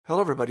Hello,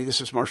 everybody.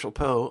 This is Marshall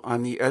Poe.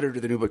 I'm the editor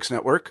of the New Books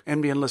Network.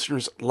 NBN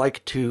listeners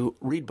like to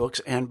read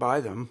books and buy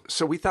them.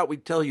 So we thought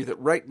we'd tell you that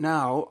right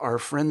now, our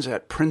friends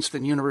at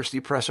Princeton University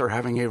Press are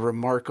having a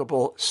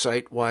remarkable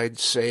site-wide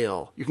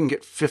sale. You can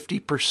get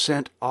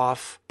 50%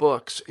 off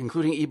books,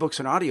 including ebooks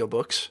and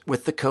audiobooks,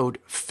 with the code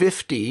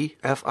 50,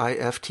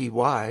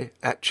 F-I-F-T-Y,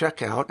 at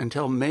checkout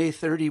until May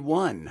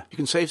 31. You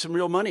can save some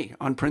real money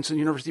on Princeton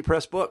University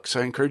Press books.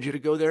 I encourage you to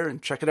go there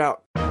and check it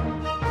out.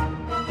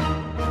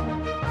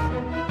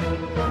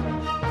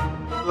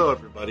 Hello,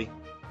 everybody.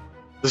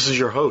 This is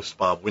your host,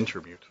 Bob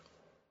Wintermute.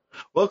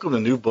 Welcome to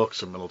New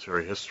Books in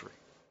Military History.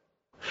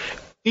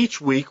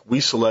 Each week, we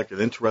select an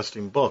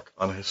interesting book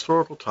on a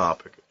historical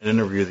topic and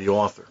interview the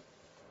author.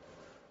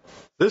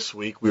 This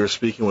week, we are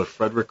speaking with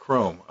Frederick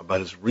Crome about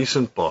his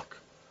recent book,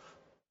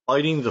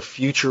 Fighting the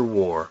Future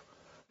War,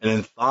 an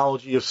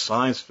anthology of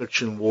science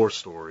fiction war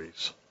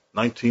stories,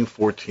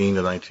 1914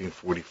 to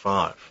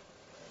 1945.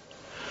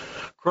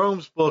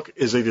 Crome's book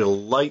is a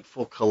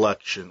delightful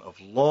collection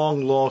of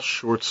long-lost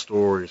short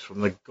stories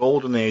from the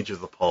golden age of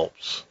the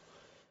pulps,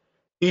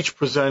 each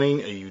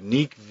presenting a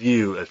unique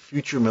view at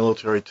future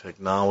military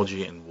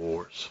technology and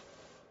wars.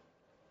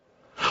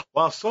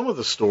 While some of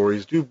the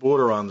stories do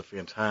border on the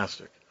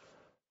fantastic,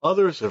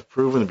 others have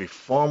proven to be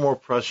far more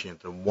prescient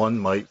than one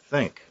might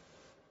think.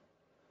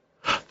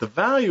 The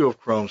value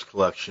of Crome's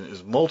collection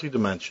is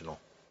multidimensional.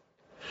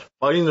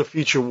 Fighting the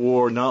Future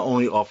War not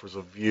only offers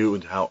a view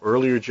into how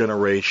earlier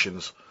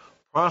generations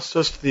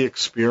processed the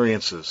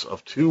experiences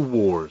of two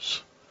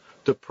wars,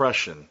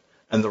 depression,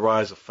 and the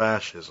rise of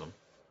fascism,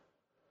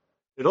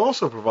 it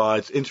also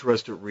provides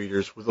interested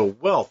readers with a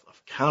wealth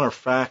of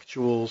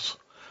counterfactuals,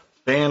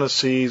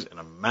 fantasies, and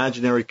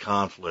imaginary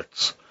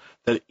conflicts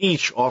that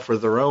each offer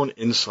their own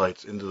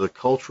insights into the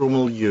cultural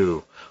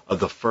milieu of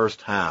the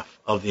first half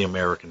of the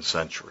American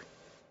century.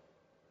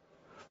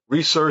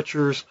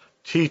 Researchers,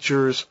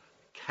 teachers,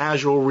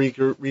 casual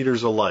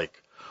readers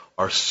alike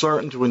are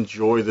certain to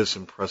enjoy this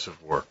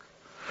impressive work,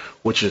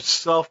 which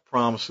itself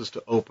promises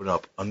to open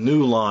up a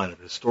new line of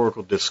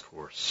historical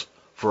discourse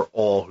for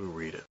all who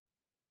read it.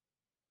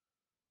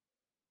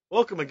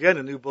 Welcome again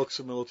to New Books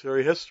in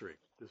Military History.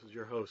 This is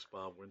your host,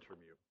 Bob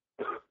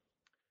Wintermute.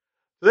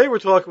 Today we're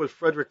talking with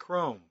Frederick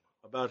Crome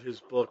about his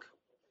book,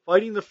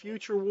 Fighting the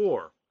Future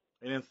War,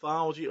 an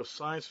anthology of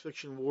science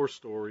fiction war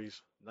stories,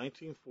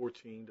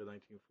 1914 to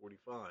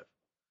 1945.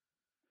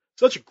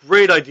 Such a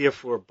great idea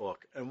for a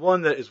book, and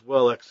one that is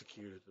well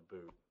executed to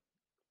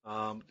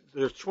boot.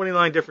 There's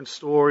 29 different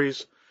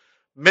stories,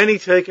 many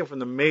taken from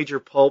the major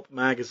pulp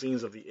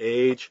magazines of the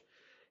age,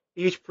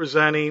 each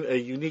presenting a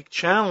unique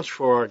challenge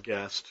for our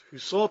guest, who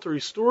sought to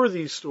restore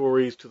these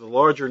stories to the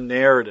larger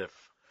narrative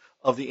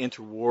of the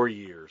interwar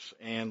years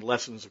and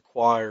lessons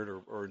acquired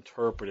or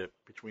interpreted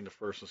between the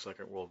First and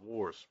Second World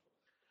Wars.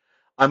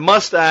 I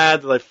must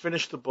add that I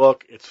finished the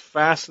book. It's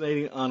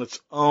fascinating on its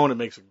own. It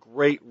makes a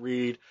great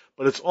read,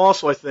 but it's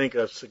also, I think,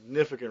 a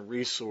significant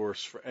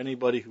resource for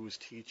anybody who is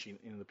teaching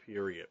in the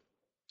period.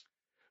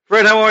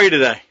 Fred, how are you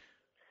today?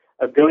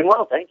 I'm doing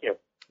well, thank you.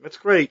 That's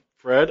great,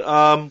 Fred.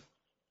 Why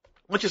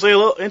don't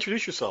you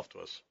introduce yourself to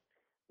us?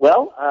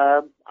 Well,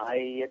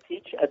 I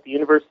teach at the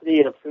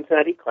University of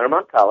Cincinnati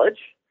Claremont College,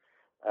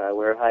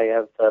 where I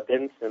have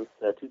been since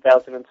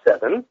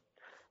 2007,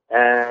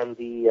 and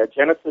the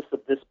genesis of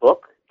this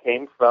book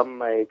came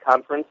from a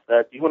conference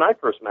that you and I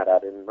first met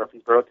at in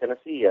Murfreesboro,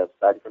 Tennessee, a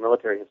Society for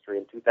Military History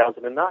in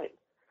 2009,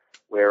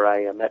 where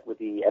I met with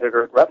the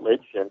editor at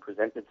Rutledge and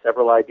presented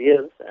several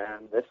ideas,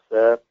 and this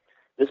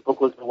book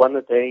was the one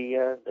that they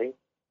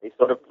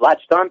sort of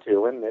latched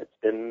onto, and it's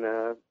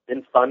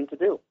been fun to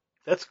do.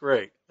 That's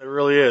great. It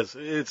really is.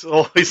 It's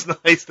always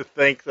nice to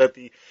think that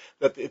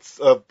its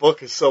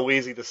book is so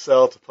easy to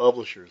sell to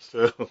publishers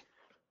too.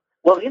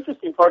 Well, the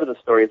interesting part of the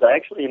story is I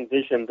actually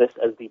envisioned this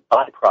as the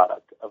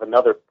byproduct of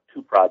another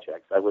two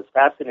projects. I was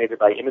fascinated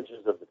by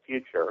images of the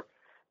future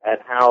and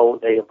how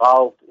they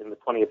evolved in the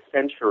 20th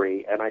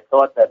century, and I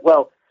thought that,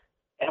 well,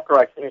 after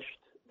I finished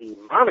the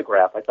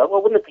monograph, I thought,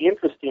 well, wouldn't it be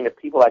interesting if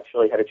people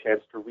actually had a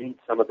chance to read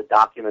some of the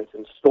documents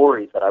and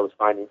stories that I was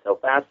finding so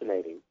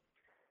fascinating?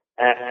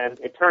 And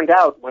it turned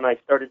out, when I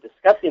started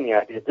discussing the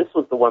idea, this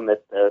was the one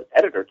that the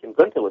editor, Kim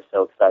Gunther, was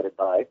so excited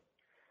by.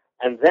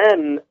 And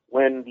then,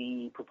 when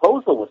the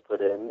proposal was put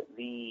in,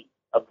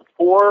 of the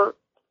 4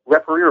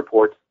 referee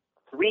reports,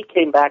 3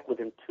 came back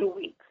within 2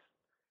 weeks,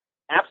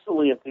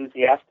 absolutely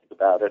enthusiastic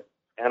about it.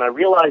 And I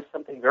realized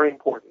something very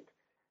important,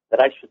 that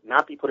I should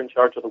not be put in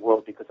charge of the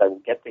world because I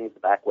will get things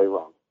the back way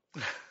wrong.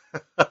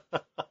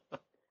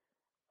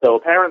 So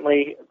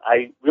apparently,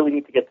 I really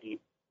need to get the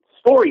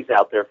stories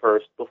out there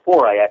first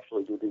before I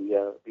actually do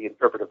the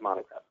interpretive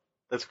monograph.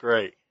 That's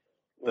great.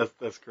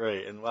 That's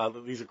great. And wow,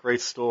 these are great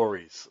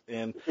stories.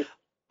 And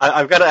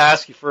I've got to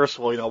ask you, first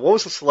of all, what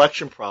was the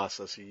selection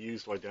process you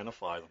used to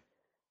identify them?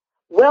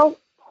 Well,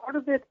 part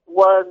of it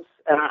was,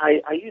 and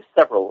I used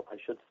several, I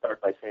should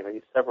start by saying I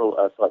used several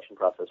selection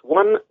process.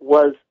 One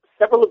was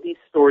several of these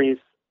stories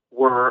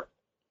were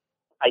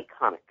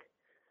iconic,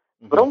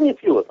 but only a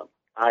few of them.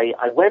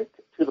 I went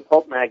to the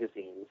pulp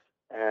magazines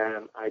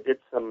and I did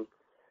some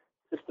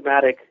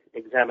systematic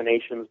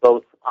examinations,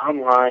 both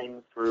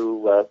online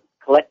through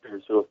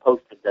collectors who have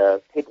posted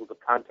tables of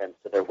contents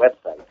to their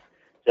websites,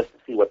 just to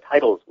see what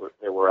titles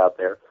there were out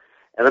there.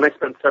 And then I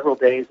spent several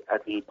days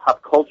at the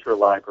Pop Culture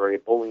Library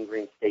at Bowling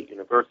Green State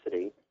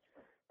University,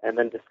 and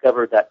then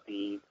discovered that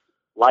the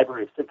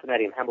Library of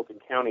Cincinnati and Hamilton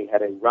County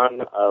had a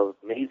run of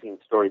amazing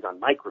stories on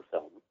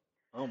microfilm.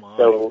 Oh, my.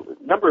 So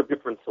a number of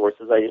different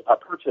sources. I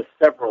purchased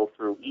several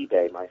through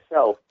eBay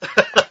myself.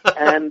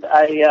 And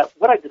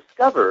what I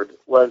discovered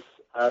was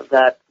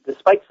that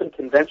despite some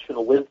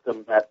conventional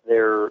wisdom that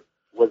there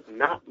was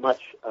not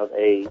much of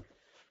a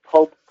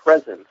pulp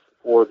presence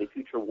for the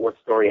future war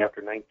story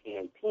after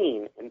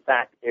 1918, in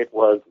fact, it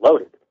was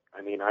loaded.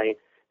 I mean,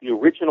 the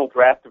original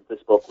draft of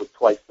this book was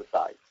twice the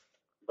size.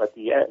 But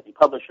the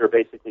publisher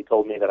basically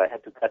told me that I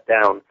had to cut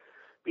down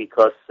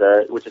because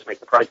it would just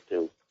make the price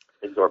too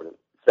exorbitant.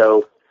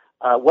 So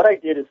what I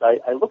did is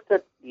I looked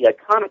at the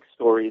iconic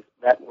stories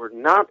that were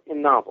not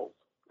in novels.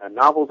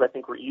 Novels, I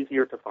think, were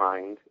easier to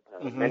find.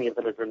 Many of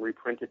them have been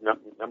reprinted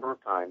a number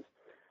of times.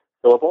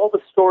 So of all the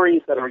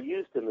stories that are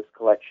used in this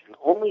collection,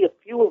 only a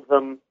few of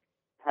them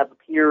have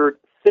appeared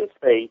since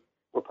they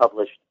were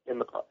published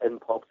in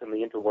pulps in the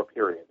interwar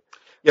period.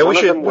 Yeah,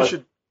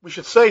 we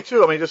should say,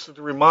 too, I mean, just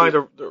to remind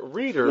the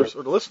readers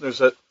or the listeners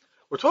that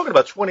we're talking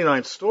about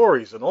 29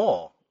 stories in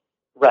all.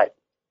 Right.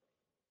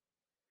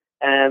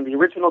 And the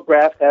original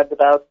draft had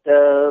about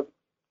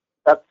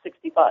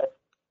 65.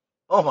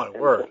 Oh, my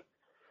word.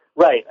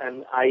 Right,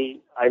 and I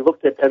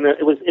looked at, and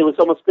it was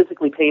almost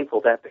physically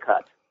painful to have to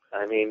cut.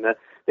 I mean,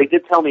 they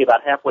did tell me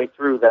about halfway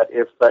through that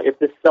if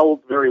this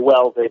sold very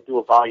well, they'd do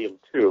a volume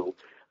 2.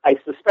 I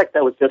suspect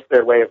that was just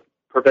their way of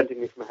preventing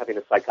me from having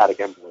a psychotic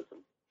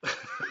embolism.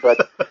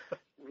 But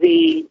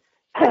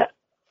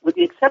with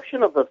the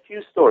exception of a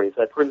few stories,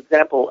 for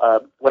example,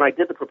 when I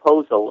did the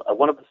proposal,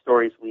 one of the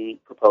stories we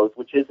proposed,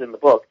 which is in the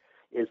book,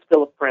 is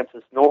Philip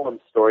Francis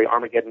Nolan's story,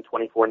 Armageddon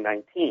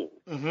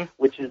 2419,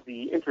 which is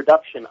the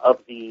introduction of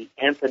the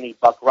Anthony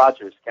Buck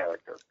Rogers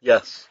character.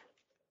 Yes.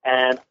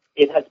 And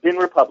it has been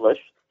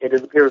republished. It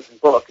appears in the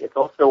book. It's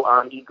also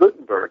on E.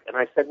 Gutenberg. And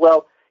I said,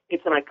 well,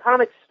 it's an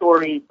iconic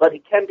story, but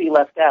it can be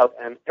left out.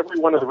 And every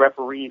one of the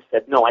referees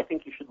said, no, I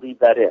think you should leave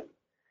that in.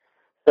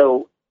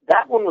 So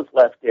that one was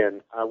left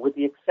in, with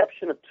the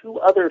exception of 2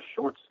 other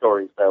short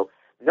stories, though.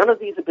 None of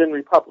these have been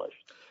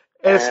republished.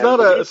 And it's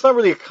not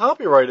really a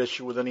copyright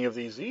issue with any of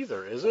these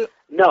either, is it?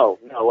 No.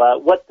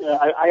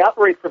 I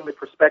operate from the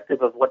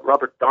perspective of what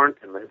Robert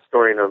Darnton, the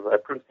historian of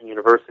Princeton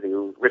University,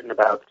 who's written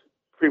about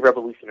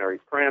pre-revolutionary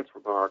France,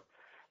 remarked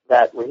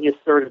that when he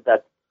asserted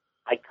that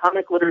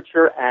iconic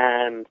literature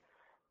and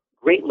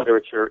great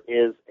literature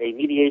is a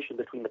mediation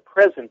between the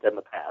present and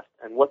the past,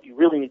 and what you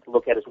really need to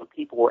look at is what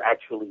people were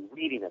actually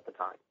reading at the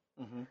time.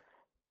 Mm-hmm.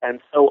 And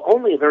so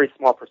only a very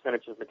small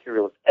percentage of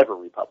material is ever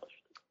republished.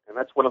 And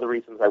that's one of the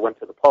reasons I went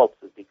to the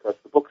pulps, is because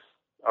the books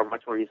are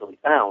much more easily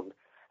found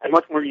and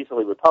much more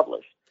easily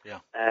republished. Yeah.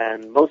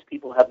 And most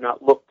people have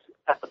not looked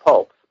at the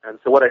pulps. And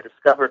so what I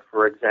discovered,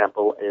 for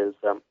example, is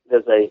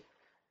there's a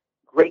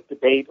great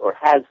debate, or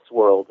has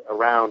swirled,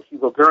 around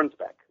Hugo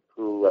Gernsback,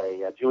 who,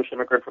 a Jewish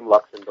immigrant from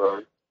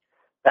Luxembourg,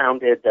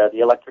 founded the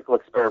Electrical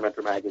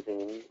Experimenter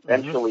magazine,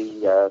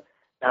 eventually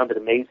founded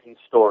Amazing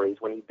Stories.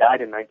 When he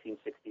died in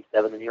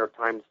 1967, the New York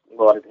Times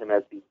lauded him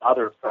as the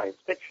father of science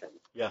fiction.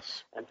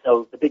 Yes. And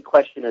so the big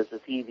question is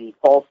he the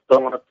false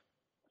dawn of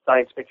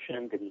science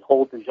fiction? Did he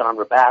hold the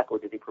genre back, or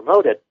did he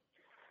promote it?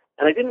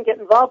 And I didn't get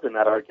involved in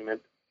that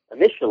argument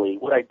initially.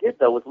 What I did,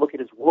 though, was look at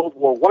his World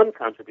War I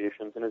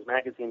contributions in his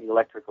magazine, The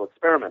Electrical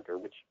Experimenter,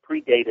 which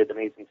predated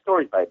Amazing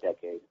Stories by a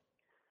decade.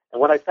 And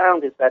what I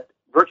found is that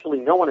virtually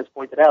no one has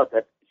pointed out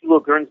that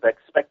Hugo Gernsback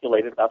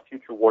speculated about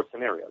future war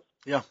scenarios.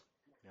 Yeah.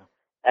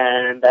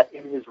 And that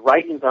in his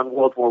writings on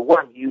World War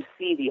I, you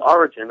see the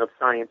origin of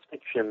science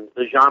fiction,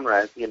 the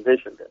genre as he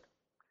envisioned it.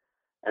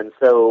 And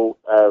so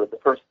the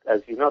first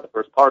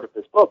part of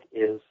this book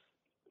is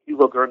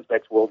Hugo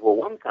Gernsback's World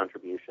War I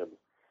contributions,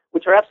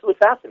 which are absolutely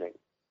fascinating.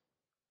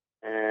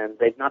 And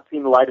they've not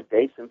seen the light of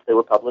day since they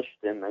were published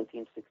in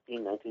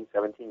 1916,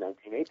 1917,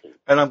 1918.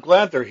 And I'm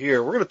glad they're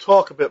here. We're going to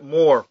talk a bit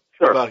more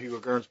Sure. about Hugo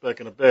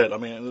Gernsback in a bit. I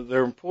mean,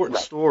 they're important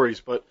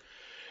stories, but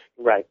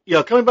right.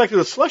 Coming back to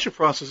the Slusher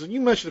process, and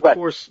you mentioned, of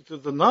course,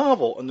 the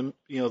novel and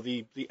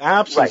the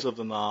absence of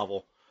the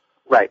novel.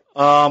 Right.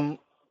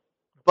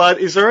 But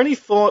is there any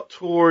thought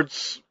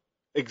towards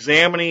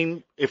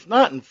examining, if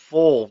not in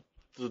full,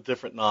 the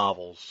different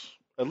novels,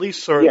 at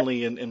least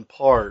certainly in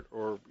part,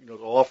 or to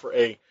offer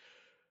a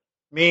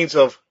means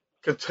of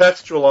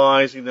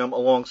contextualizing them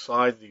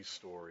alongside these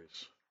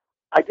stories?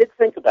 I did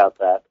think about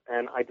that,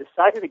 and I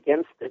decided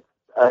against it,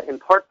 in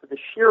part for the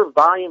sheer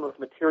volume of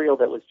material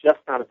that was just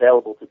not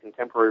available to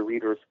contemporary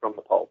readers from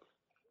the pulps.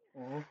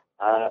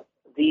 Mm-hmm.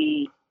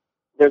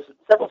 There's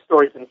several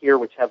stories in here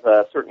which have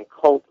a certain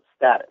cult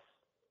status.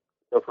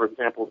 So, for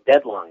example,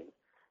 Deadline,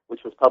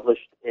 which was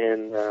published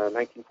in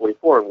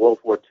 1944 in World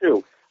War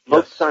II.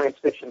 Most science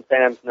fiction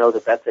fans know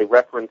that that's a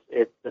reference.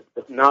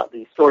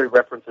 The story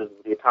references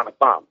the atomic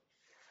bomb.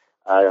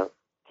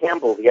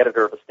 Campbell, the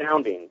editor of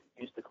Astounding,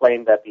 used to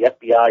claim that the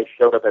FBI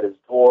showed up at his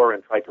door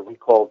and tried to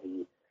recall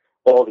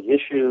all the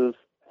issues.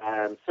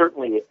 And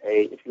certainly,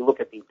 if you look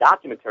at the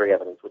documentary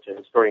evidence, which a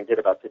historian did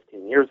about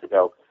 15 years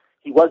ago,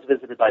 he was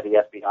visited by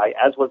the FBI,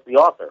 as was the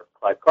author,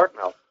 Clive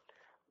Cartmel.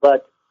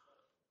 But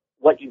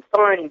what you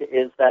find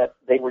is that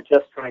they were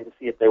just trying to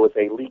see if there was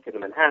a leak in the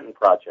Manhattan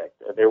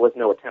Project. There was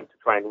no attempt to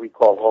try and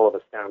recall all of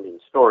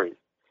Astounding's stories.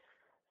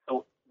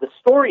 So the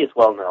story is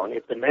well known.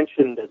 It's been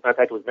mentioned, as a matter of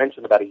fact, it was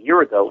mentioned about a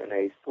year ago in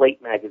a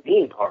Slate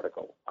magazine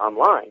article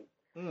online.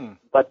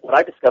 But what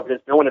I discovered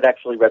is no one had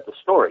actually read the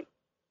story.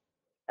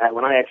 And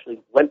when I actually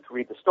went to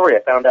read the story, I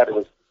found out it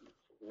was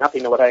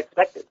nothing of what I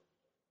expected.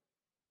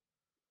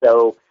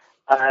 So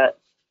I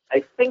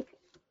think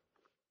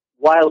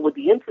while it would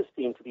be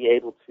interesting to be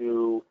able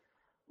to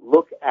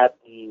look at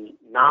the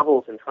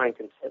novels and try and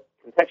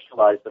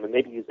contextualize them and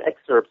maybe use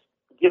excerpts,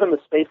 given the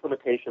space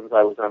limitations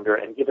I was under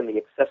and given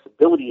the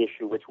accessibility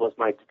issue, which was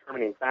my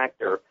determining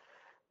factor,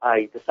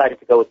 I decided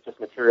to go with just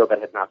material that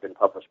had not been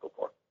published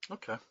before.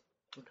 Okay.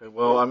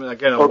 Well, I mean,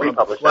 again, I'm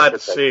glad to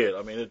see it.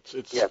 I mean,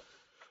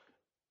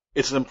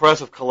 it's an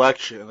impressive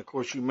collection, and of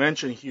course, you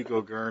mentioned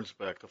Hugo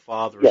Gernsback, the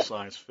father of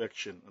science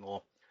fiction and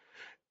all.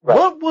 Right.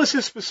 What was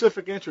his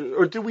specific interest,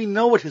 or do we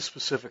know what his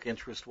specific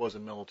interest was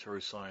in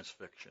military science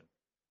fiction?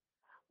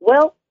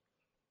 Well,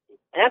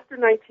 after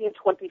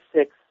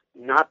 1926,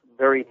 not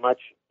very much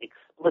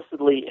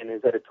explicitly in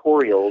his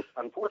editorials.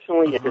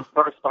 Unfortunately, if his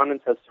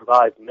correspondence has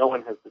survived, no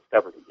one has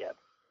discovered it yet,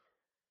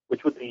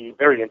 which would be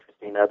very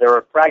interesting. There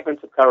are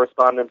fragments of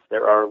correspondence.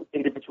 There are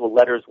individual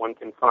letters one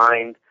can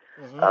find.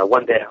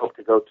 One day I hope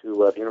to go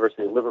to the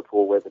University of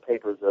Liverpool where the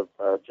papers of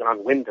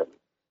John Wyndham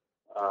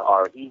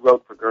are. He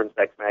wrote for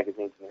Gernsback's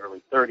magazines in the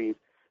early 30s.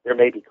 There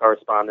may be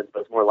correspondence,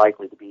 but it's more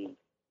likely to be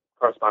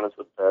correspondence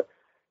with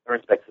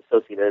Gernsback's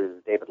associate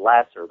editor, David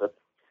Lasser. But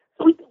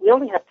so we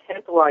only have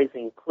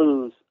tantalizing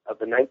clues of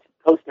the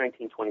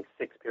post-1926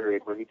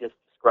 period where he just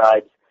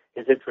describes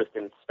his interest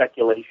in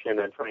speculation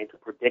and trying to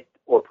predict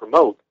or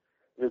promote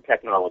new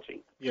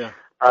technology. Yeah.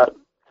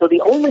 So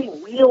the only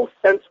real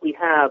sense we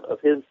have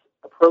of his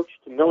approach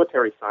to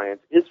military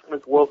science is from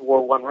his World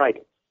War I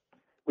writings,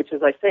 which,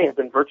 as I say, have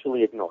been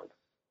virtually ignored.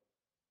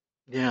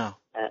 Yeah.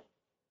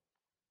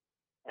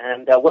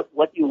 And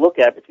what you look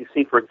at, if you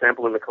see, for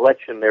example, in the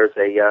collection, there's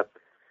a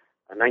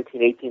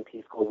 1918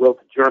 piece called Will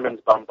the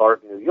Germans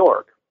Bombard New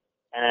York?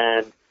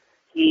 And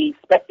he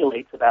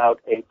speculates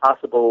about a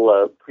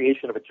possible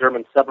creation of a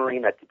German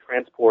submarine that could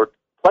transport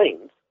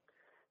planes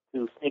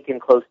to sneak in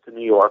close to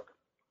New York,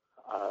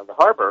 the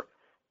harbor.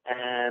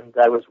 And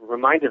I was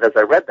reminded as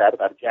I read that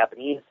about a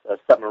Japanese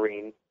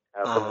submarine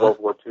from World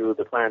War II,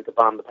 the plan to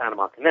bomb the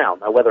Panama Canal.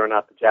 Now, whether or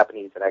not the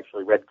Japanese had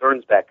actually read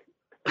Gernsback,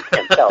 I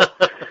can't tell.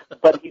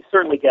 But he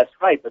certainly guessed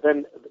right. But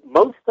then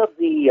most of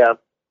the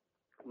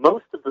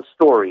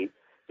story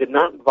did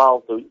not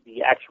involve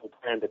the actual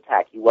planned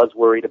attack. He was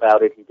worried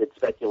about it. He did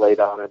speculate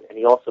on it. And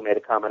he also made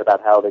a comment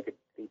about how the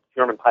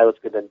German pilots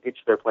could then ditch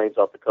their planes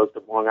off the coast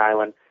of Long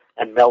Island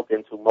and melt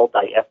into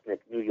multi-ethnic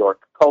New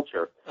York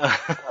culture.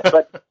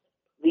 But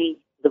the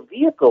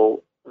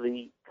vehicle,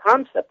 the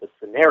concept, the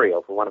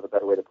scenario, for want of a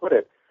better way to put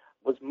it,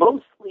 was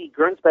mostly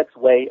Gernsback's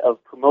way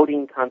of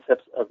promoting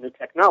concepts of new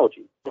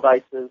technology,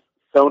 devices,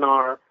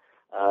 sonar,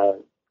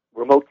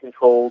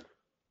 remote-controlled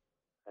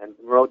and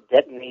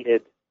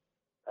remote-detonated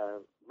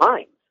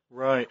mines.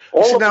 Right.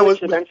 All of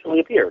which eventually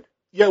appeared.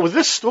 Yeah, with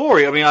this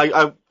story, I mean,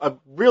 I'm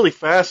really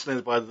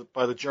fascinated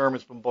by the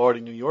Germans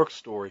bombarding New York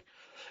story.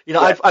 You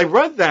know, I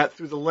read that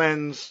through the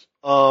lens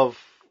of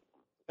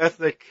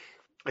ethnic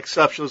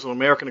exceptionalism,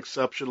 American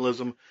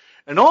exceptionalism,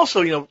 and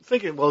also, you know,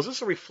 thinking, well, is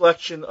this a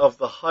reflection of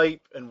the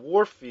hype and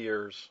war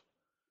fears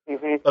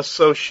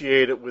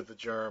associated with the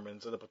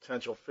Germans and the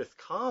potential fifth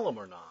column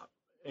or not?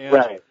 And,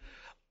 right.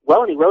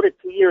 Well, and he wrote it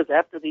 2 years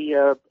after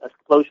the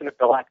explosion at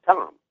Black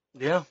Tom.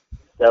 Yeah.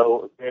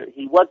 So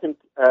he wasn't,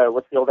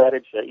 what's the old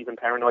adage, even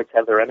paranoids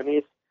have their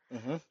enemies.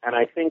 And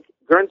I think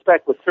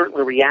Gernsback was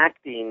certainly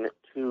reacting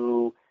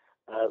to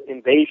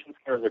invasion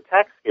scares or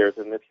tax scares.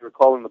 And if you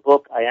recall in the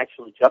book, I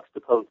actually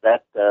juxtaposed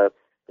that, the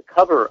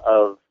cover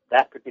of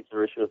that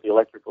particular issue of the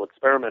Electrical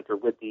Experimenter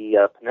with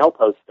the Pinel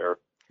poster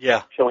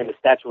showing the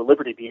Statue of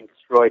Liberty being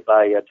destroyed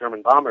by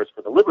German bombers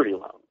for the Liberty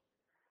Loan.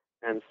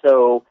 And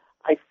so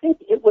I think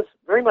it was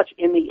very much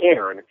in the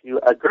air. And if you,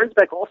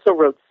 Gernsback also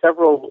wrote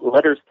several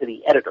letters to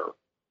the editor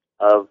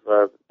of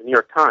the New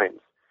York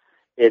Times,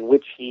 in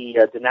which he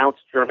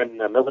denounced German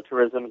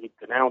militarism. He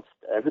denounced,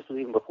 this was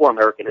even before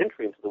American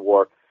entry into the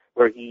war,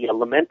 where he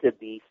lamented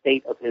the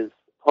state of his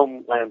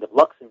homeland of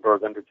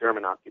Luxembourg under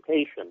German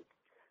occupation.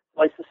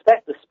 So I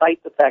suspect,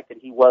 despite the fact that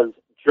he was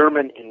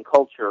German in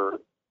culture,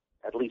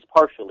 at least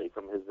partially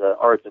from his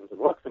origins in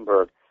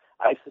Luxembourg,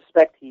 I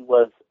suspect he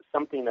was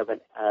something of a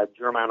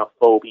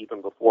Germanophobe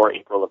even before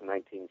April of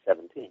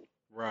 1917.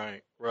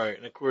 Right.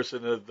 And of course,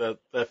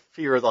 that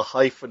fear of the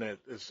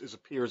hyphenate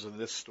appears in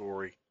this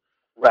story.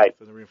 Right.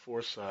 To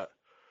reinforce that.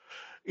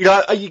 You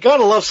know, you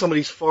gotta love some of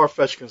these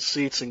far-fetched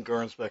conceits in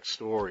Gernsback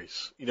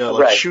stories. You know,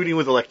 like Right. shooting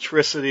with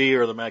electricity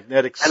or the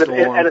magnetic And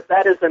storm. if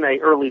that isn't an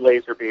early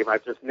laser beam,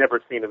 I've just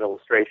never seen an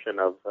illustration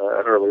of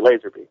an early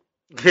laser beam.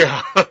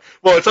 Yeah.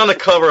 Well, it's on the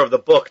cover of the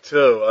book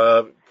too.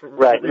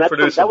 Right. And that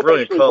Reproduced was in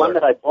brilliant actually color. one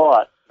that I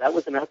bought. That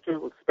was an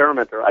Astro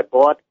Experimenter I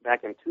bought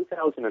back in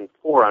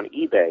 2004 on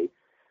eBay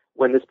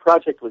when this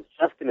project was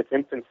just in its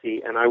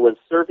infancy, and I was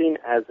serving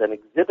as an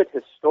exhibit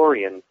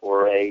historian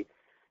for a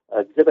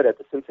exhibit at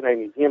the Cincinnati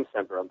Museum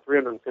Center on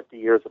 350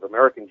 years of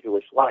American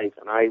Jewish life,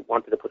 and I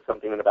wanted to put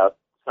something in about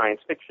science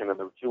fiction and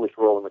the Jewish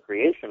role in the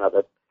creation of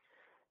it.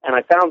 And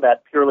I found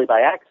that purely by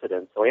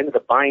accident, so I ended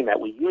up buying that.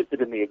 We used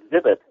it in the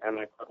exhibit, and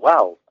I thought,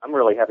 wow, I'm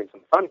really having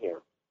some fun here.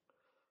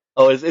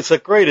 Oh, it's a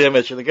great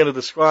image, and again, to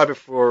describe it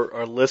for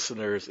our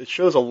listeners, it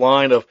shows a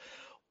line of,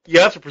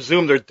 you have to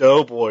presume they're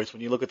doughboys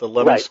when you look at the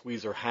lemon Right.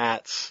 squeezer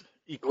hats,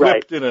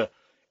 equipped in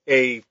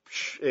a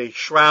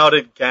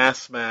shrouded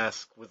gas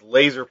mask with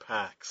laser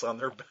packs on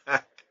their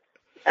back.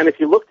 And if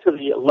you look to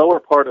the lower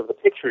part of the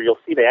picture, you'll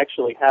see they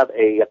actually have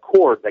a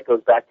cord that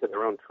goes back to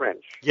their own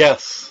trench.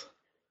 Yes.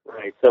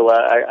 Right. So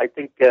I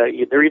think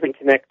they're even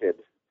connected.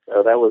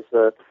 So that was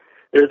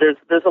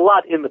there's a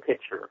lot in the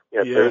picture.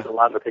 Yes, Yeah. there's a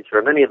lot in the picture.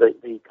 And many of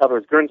the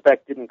covers,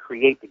 Gernsback didn't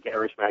create the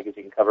Garish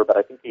magazine cover, but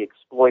I think he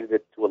exploited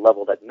it to a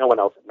level that no one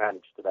else had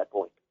managed to that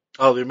point.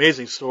 Oh, the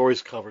Amazing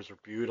Stories covers are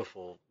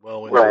beautiful,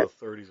 well into Right.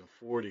 the 30s and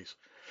 40s.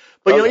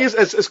 But, Oh, you know,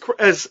 yeah.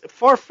 as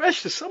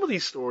far-fetched as some of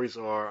these stories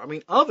are, I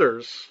mean,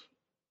 others,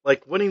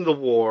 like Winning the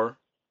War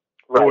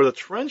or Right. The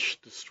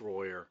Trench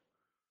Destroyer,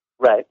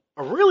 Right.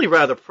 are really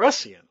rather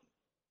prescient.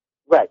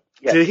 Right.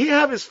 Yes. Did he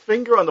have his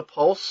finger on the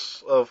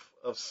pulse of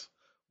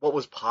what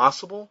was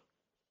possible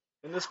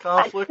in this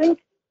conflict? I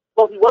think,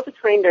 well, he was a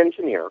trained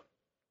engineer.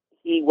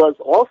 He was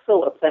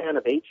also a fan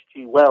of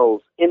H.G.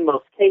 Wells in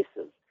most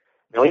cases.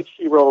 Now,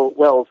 H.G.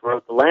 Wells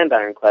wrote The Land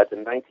Ironclads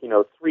in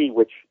 1903,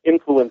 which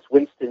influenced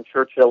Winston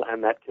Churchill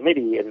and that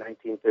committee in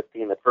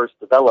 1915 that first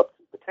developed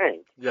the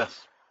tank.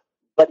 Yes.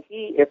 But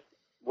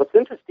what's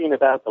interesting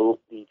about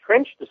the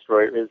trench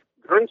destroyer is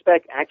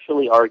Gernsback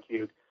actually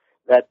argued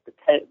that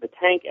the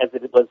tank, as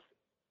it was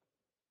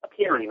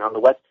appearing on the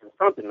Western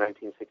Front in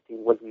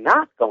 1916, was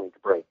not going to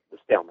break the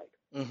stalemate.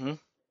 Mm-hmm.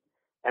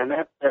 And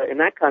that, in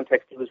that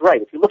context, he was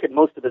right. If you look at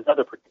most of his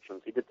other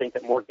predictions, he did think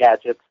that more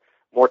gadgets,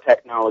 more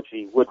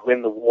technology would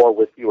win the war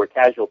with fewer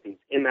casualties.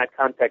 In that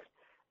context,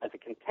 as a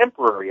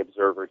contemporary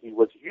observer, he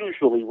was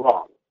usually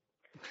wrong.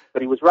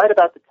 But he was right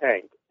about the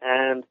tank.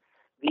 And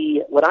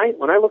when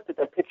I looked at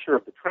that picture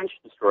of the trench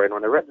destroyer, and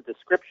when I read the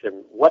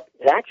description, what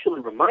it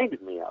actually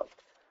reminded me of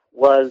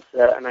was,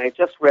 and I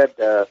just read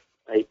a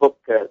book,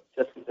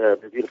 just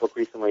reviewed a book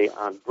recently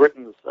on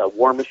Britain's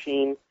war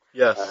machine.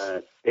 Yes.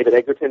 David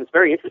Egerton. It's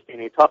very interesting.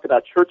 He talked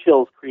about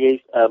Churchill's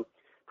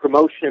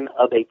promotion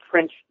of a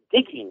trench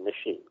digging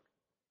machine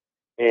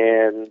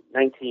in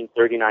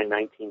 1939,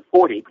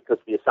 1940, because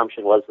the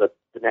assumption was that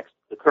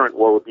the current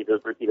war would be the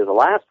repeat of the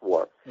last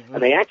war. Mm-hmm.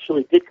 And they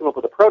actually did come up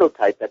with a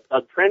prototype that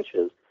dug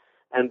trenches.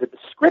 And the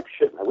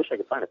description, I wish I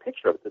could find a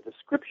picture of it, the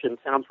description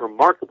sounds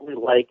remarkably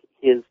like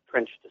his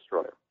trench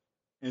destroyer.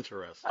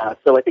 Interesting.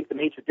 So I think the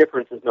major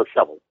difference is no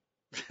shovel.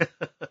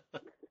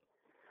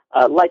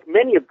 Like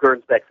many of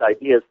Gernsback's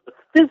ideas, the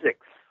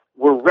physics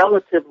were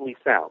relatively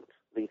sound.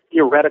 The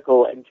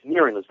theoretical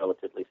engineering was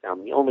relatively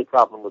sound. The only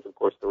problem was, of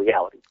course, the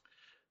reality.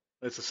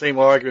 It's the same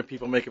argument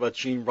people make about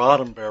Gene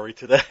Roddenberry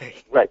today.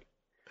 Right.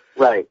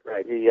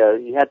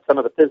 He had some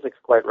of the physics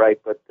quite right,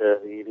 but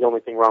the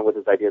only thing wrong with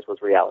his ideas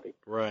was reality.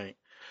 Right.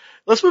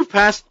 Let's move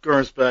past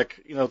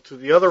Gernsback, to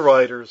the other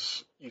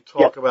writers you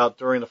talk about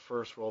during the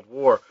First World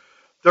War.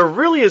 There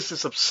really is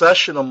this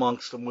obsession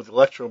amongst them with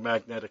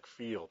electromagnetic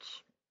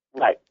fields.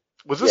 Right.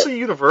 Was this a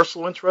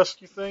universal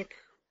interest, you think?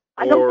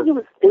 I don't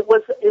think it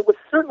was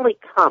certainly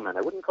common.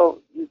 I wouldn't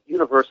call it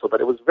universal, but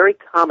it was very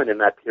common in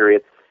that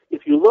period.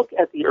 If you look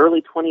at the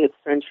early 20th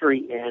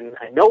century, and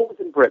I know it was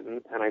in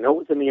Britain, and I know it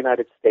was in the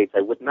United States,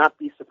 I would not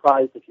be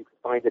surprised if you could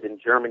find it in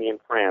Germany and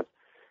France.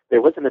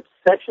 There was an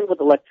obsession with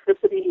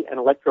electricity and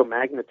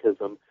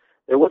electromagnetism.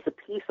 There was a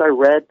piece I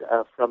read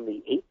from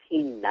the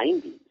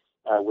 1890s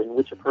in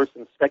which a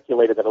person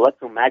speculated that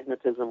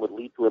electromagnetism would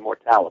lead to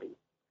immortality.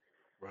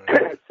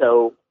 Right.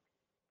 So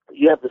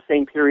you have the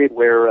same period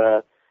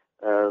where,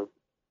 trying to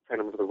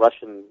remember the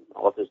Russian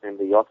author's name,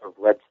 the author of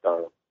Red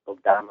Star,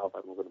 Bogdanov,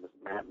 I'm going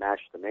to mash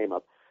the name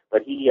up,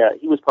 but he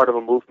was part of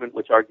a movement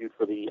which argued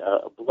for the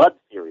blood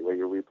theory, where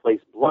you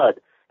replace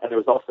blood, and there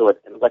was also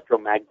an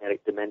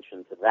electromagnetic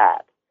dimension to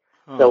that.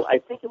 Huh. So I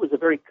think it was a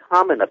very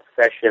common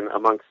obsession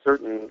among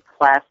certain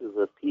classes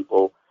of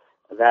people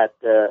that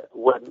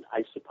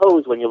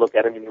when you look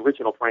at it, the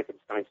original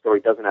Frankenstein story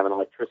doesn't have an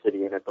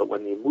electricity in it, but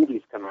when the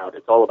movies come out,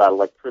 it's all about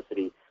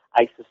electricity.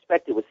 I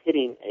suspect it was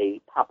hitting a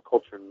pop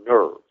culture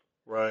nerve.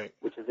 Right.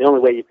 Which is the only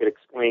way you could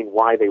explain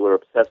why they were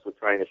obsessed with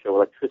trying to show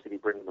electricity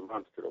bringing the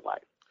monster to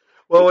life.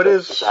 Well,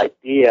 because it is. The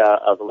idea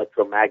of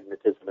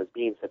electromagnetism as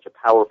being such a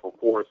powerful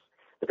force,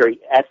 the very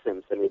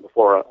essence,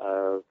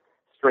 before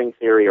string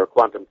theory or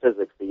quantum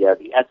physics,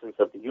 the essence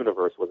of the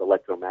universe was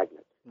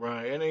electromagnets.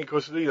 Right, and of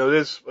course, it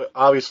is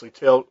obviously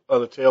the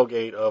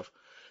tailgate of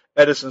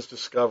Edison's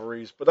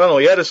discoveries, but not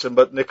only Edison,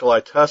 but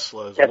Nikola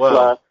Tesla as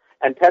well.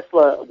 And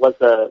Tesla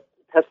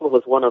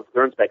was one of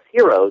Gernsback's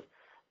heroes.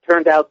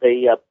 Turned out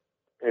they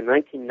in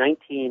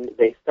 1919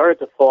 they started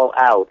to fall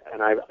out,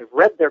 and I've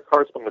read their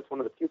correspondence. One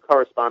of the few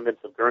correspondence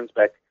of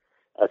Gernsback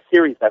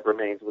series that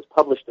remains was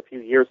published a few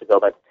years ago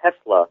by the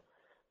Tesla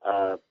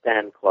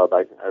fan club.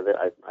 I'm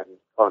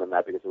calling them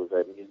that because it was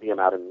a museum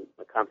out in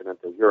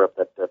continental Europe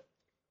that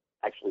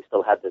actually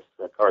still had this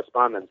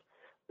correspondence.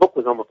 The book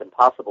was almost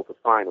impossible to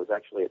find. It was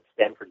actually at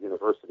Stanford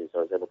University, so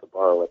I was able to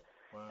borrow it.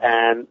 Wow.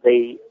 And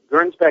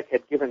Gernsback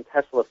had given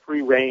Tesla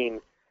free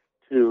rein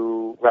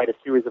to write a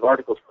series of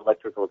articles for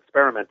Electrical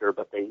Experimenter,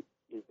 but the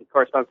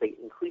correspondence, they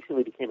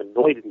increasingly became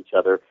annoyed at each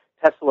other.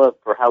 Tesla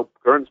for how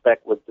Gernsback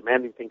was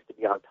demanding things to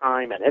be on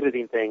time and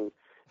editing things,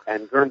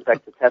 and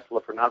Gernsback to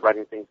Tesla for not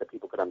writing things that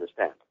people could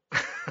understand.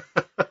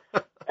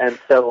 And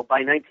so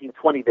by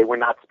 1920, they were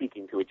not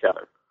speaking to each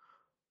other.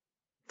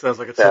 Sounds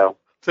like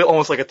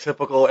almost like a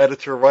typical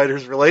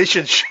editor-writer's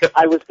relationship.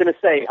 I was going to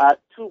say,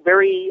 two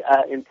very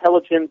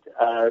intelligent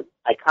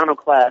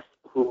iconoclasts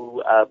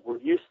who were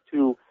used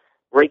to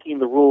breaking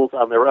the rules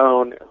on their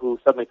own, who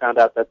suddenly found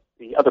out that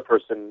the other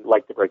person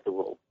liked to break the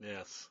rules.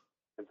 Yes.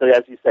 And so,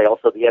 as you say,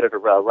 also the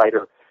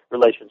editor-writer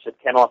relationship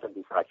can often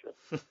be fractious.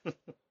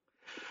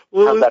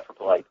 Well, how's that for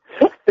polite?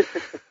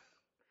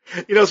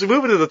 So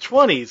moving to the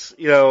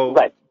 20s,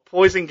 right.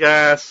 Poison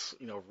gas,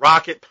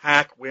 rocket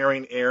pack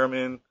wearing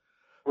airmen,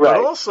 right.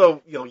 But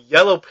also,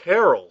 yellow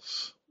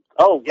perils.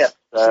 Oh, yes.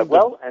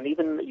 And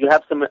even you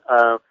have some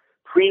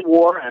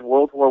pre-war and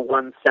World War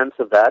I sense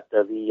of that.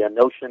 The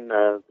notion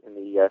in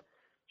the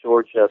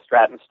George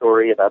Stratton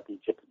story about the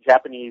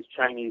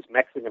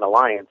Japanese-Chinese-Mexican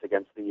alliance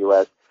against the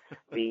U.S.,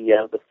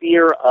 the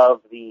fear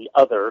of the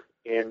other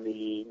in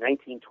the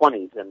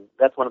 1920s, and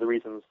that's one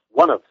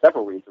of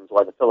several reasons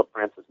why the Philip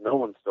Francis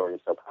Nolan story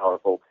is so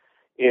powerful,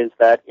 is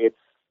that it's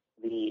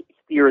the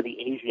fear of the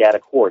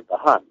Asiatic horde, the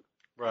Hun,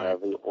 right.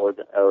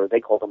 Or they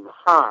call them the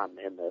Han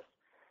in this.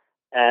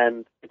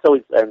 And it's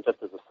always, and just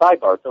as a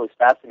sidebar, it's always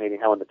fascinating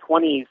how in the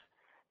 20s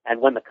and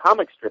when the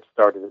comic strips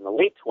started in the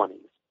late 20s,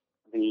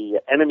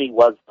 the enemy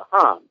was the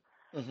Han.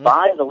 Mm-hmm.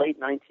 By the late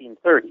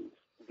 1930s,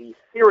 the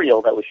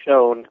serial that was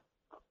shown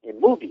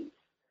in movies,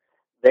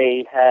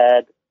 they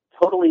had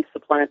totally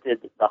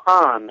supplanted the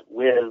Han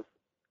with,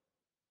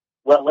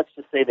 well, let's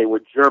just say they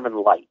were German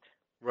light.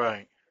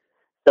 Right.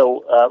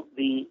 So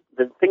the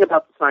thing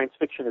about the science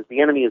fiction is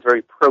the enemy is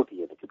very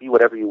protean. It could be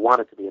whatever you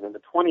want it to be. And in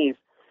the 20s,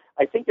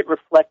 I think it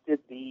reflected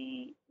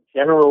the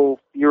general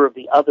fear of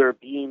the other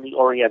being the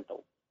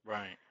Oriental.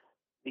 Right.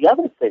 The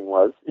other thing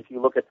was, if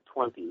you look at the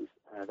 20s,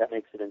 that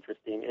makes it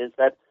interesting, is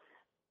that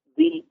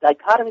the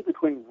dichotomy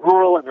between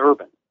rural and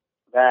urban,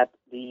 that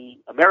the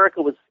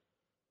America was,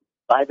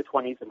 by the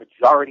 20s, a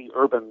majority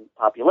urban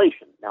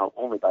population. Now,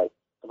 only by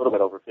a little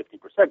bit over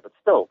 50%, but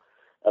still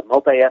a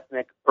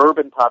multi-ethnic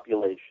urban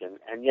population,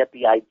 and yet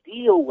the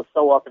ideal was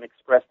so often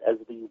expressed as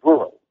the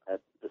rural.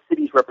 The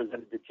cities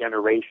represented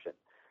degeneration,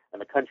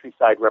 and the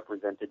countryside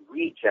represented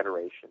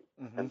regeneration.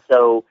 Mm-hmm. And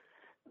so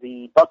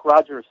the Buck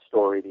Rogers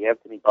story, the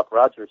Anthony Buck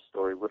Rogers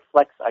story,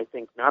 reflects, I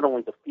think, not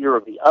only the fear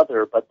of the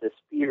other, but this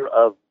fear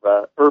of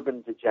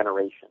urban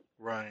degeneration.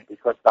 Right.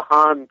 Because the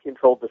Han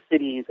controlled the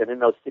cities, and in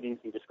those cities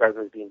he described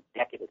them as being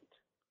decadent.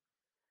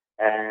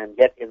 And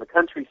yet in the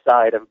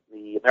countryside,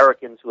 the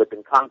Americans who had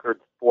been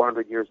conquered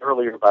 400 years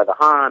earlier by the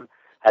Han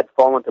had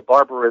fallen to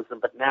barbarism,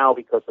 but now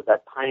because of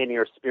that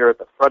pioneer spirit,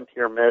 the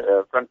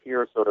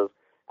frontier sort of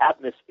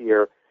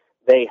atmosphere,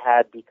 they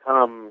had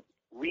become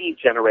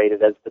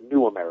regenerated as the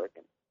new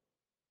American.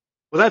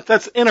 Well,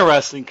 that's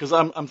interesting because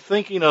I'm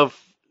thinking of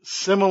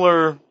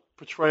similar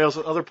portrayals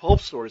of other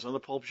pulp stories, other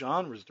pulp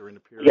genres during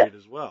the period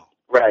as well.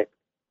 Right.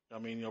 I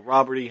mean,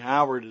 Robert E.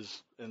 Howard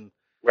and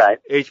right.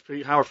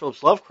 H.P. Howard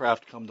Phillips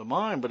Lovecraft come to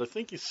mind, but I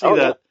think you see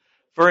that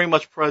very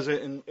much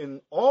present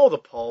in all the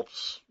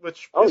pulps,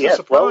 which is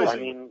surprising. Well, I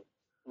mean,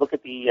 look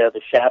at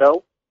the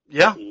Shadow.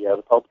 Yeah.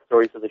 The pulp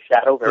stories of the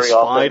Shadow very the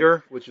often.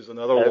 Spider, which is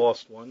another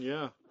lost one.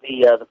 Yeah.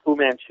 The Fu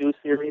Manchu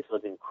series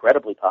was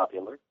incredibly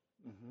popular.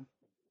 Mm-hmm.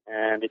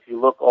 And if you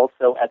look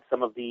also at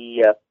some of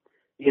the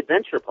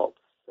adventure pulps,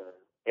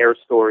 Air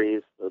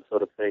stories, those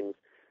sort of things,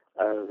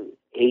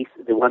 Ace,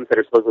 the ones that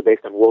are supposedly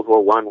based on World War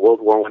I, World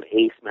War I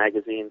Ace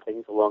magazine,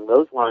 things along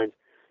those lines,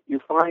 you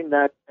find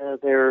that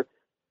they're,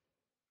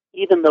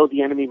 even though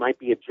the enemy might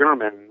be a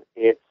German,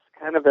 it's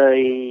kind of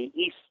a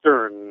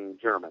Eastern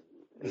German,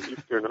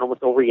 an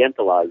almost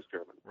Orientalized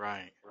German.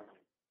 Right.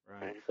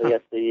 And so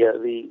yes,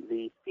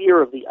 the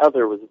fear of the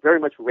other was very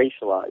much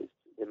racialized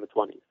in the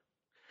 20s.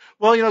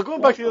 Well,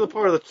 going back to the other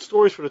part of the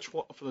stories for the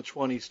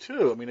 20s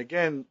too. I mean,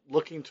 again,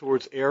 looking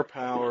towards air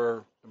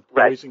power and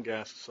poison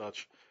gas and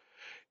such.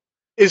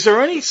 Is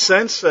there any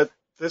sense that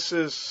this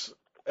is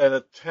an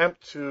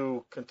attempt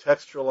to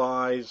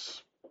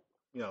contextualize,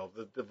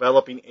 the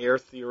developing air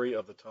theory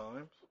of the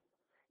times?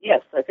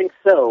 Yes, I think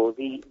so.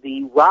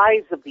 The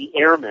rise of the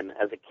airman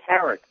as a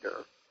character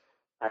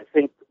I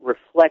think,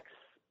 reflects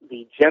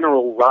the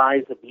general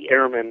rise of the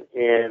airman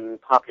in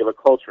popular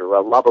culture.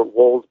 Robert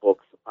Wohl's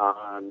books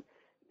on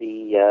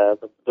the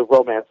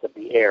romance of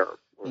the air,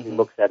 where he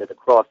looks at it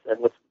across, and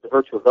what's the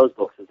virtue of those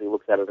books is he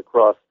looks at it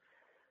across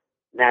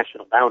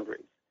national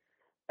boundaries.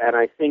 And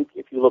I think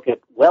if you look at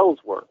Wells'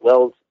 work,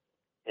 Wells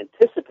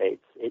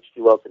anticipates,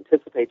 H.G. Wells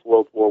anticipates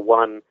World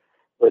War I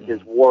with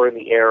his war in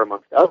the air,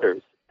 amongst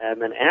others.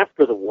 And then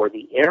after the war,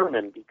 the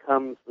airman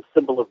becomes the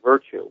symbol of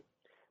virtue.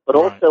 But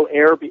also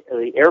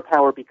the air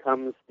power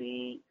becomes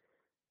the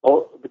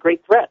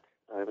great threat.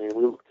 I mean,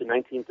 we look to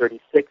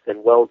 1936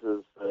 and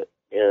Wells's the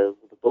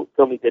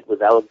film he did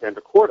with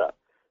Alexander Korda,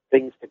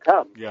 Things to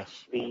Come.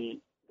 Yes. The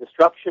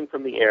destruction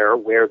from the air,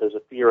 where there's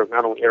a fear of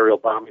not only aerial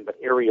bombing but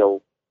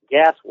aerial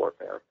gas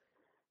warfare,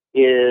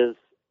 is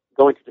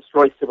going to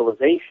destroy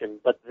civilization.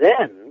 But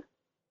then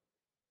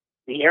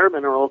the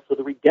airmen are also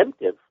the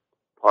redemptive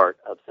part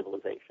of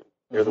civilization.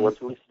 They're the ones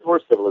who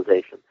restore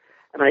civilization.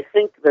 And I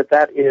think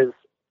that is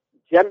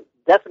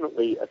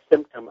definitely a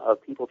symptom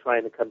of people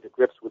trying to come to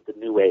grips with the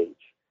new age.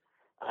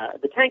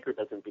 The tanker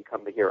doesn't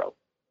become the hero.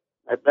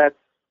 That's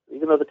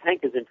even though the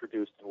tank is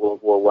introduced in World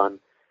War I,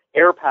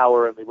 air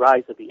power and the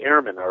rise of the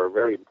airmen are a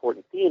very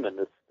important theme in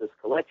this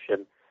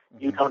collection.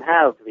 You don't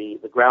have the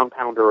ground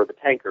pounder or the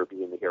tanker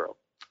being the hero.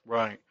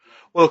 Right.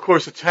 Well, of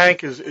course, the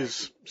tank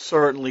is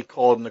certainly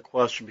called into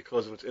question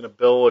because of its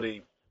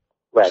inability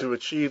to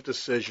achieve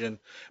decision,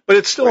 but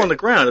it's still on the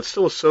ground. It's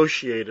still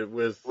associated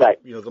with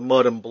the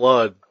mud and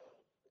blood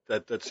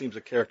that seems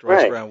to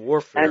characterize ground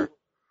warfare.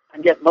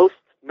 And yet most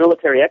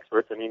military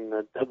experts, I mean,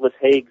 Douglas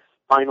Haig's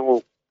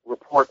final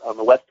report on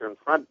the Western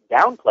Front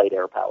downplayed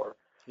air power.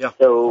 Yeah.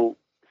 So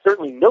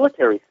certainly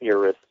military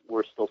theorists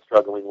were still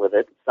struggling with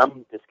it,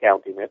 some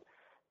discounting it,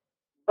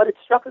 but it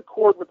struck a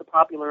chord with the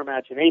popular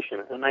imagination.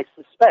 And I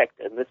suspect,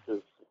 and this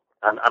is,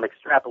 I'm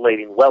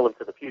extrapolating well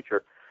into the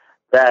future,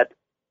 that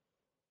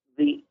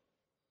the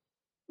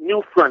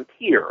new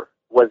frontier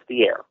was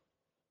the air.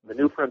 The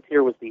new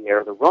frontier was the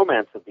air. The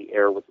romance of the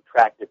air was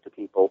attractive to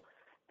people.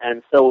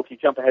 And so if you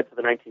jump ahead to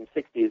the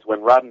 1960s,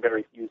 when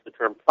Roddenberry used the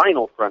term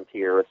final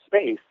frontier of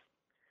space,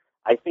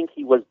 I think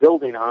he was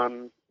building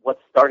on what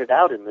started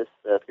out in this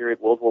period,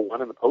 World War I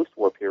and the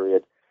post-war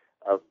period,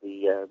 of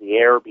the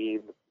air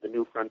being the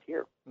new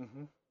frontier.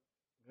 Mm-hmm.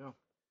 Yeah.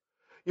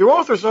 Your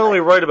authors not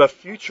only write about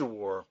future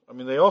war, I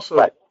mean, they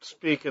also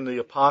speak in the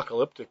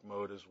apocalyptic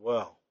mode as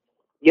well.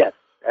 Yes,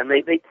 and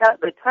they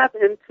tap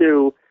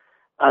into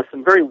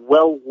some very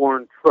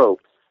well-worn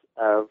tropes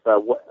of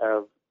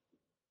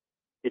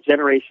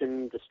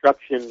degeneration,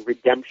 destruction,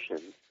 redemption.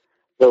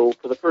 So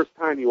for the first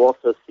time, you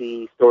also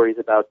see stories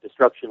about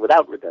destruction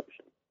without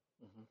redemption.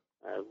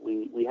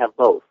 We have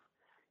both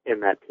in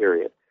that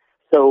period.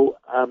 So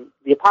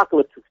the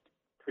apocalyptic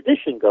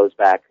tradition goes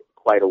back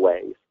quite a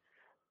ways.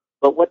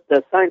 But what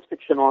the science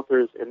fiction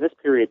authors in this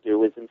period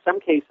do is, in some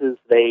cases,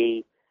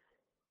 they,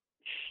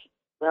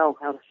 how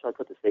shall I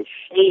put this? They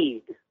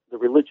shade the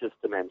religious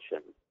dimension,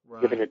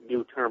 giving it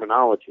new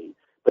terminology.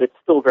 But it's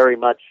still very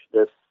much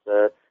this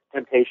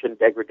temptation,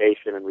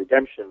 degradation, and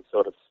redemption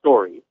sort of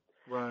story.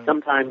 Right.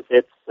 Sometimes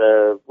it's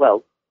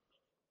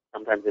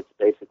sometimes it's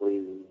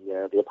basically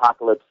the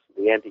apocalypse,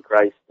 the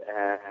Antichrist,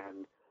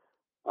 and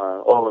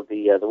all of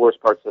the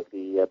worst parts of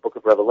the Book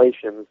of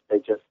Revelations. They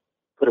just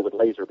put it with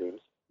laser beams.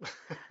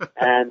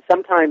 And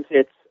sometimes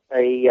it's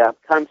a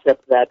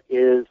concept that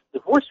is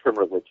divorced from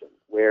religion,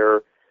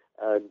 where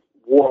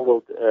war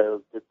will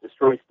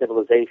destroy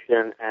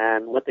civilization,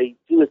 and what they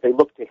do is they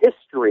look to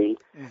history,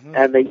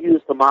 and they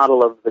use the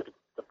model of the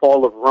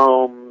fall of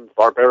Rome,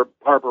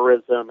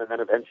 barbarism, and then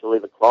eventually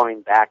the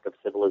clawing back of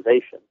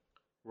civilization.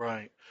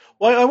 Right.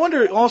 Well, I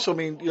wonder also, I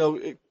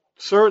mean,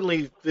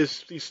 certainly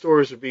these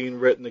stories are being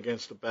written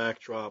against the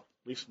backdrop,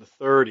 at least in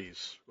the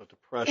 30s, with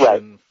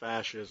depression,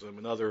 fascism,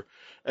 and other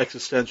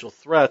existential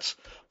threats.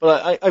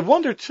 But I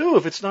wonder, too,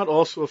 if it's not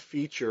also a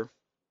feature,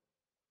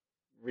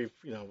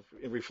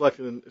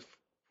 reflected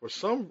for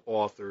some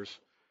authors,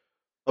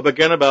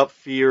 about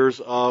fears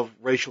of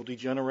racial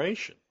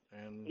degeneration.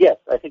 And yes,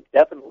 I think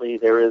definitely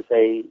there is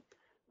a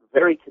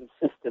very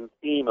consistent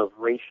theme of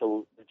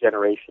racial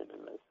degeneration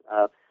in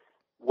this.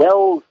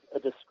 Wells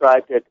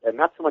described it, and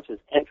not so much as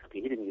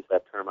entropy. He didn't use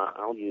that term.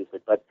 I'll use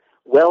it. But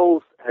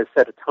Wells has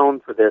set a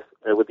tone for this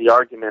with the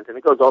argument, and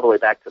it goes all the way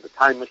back to the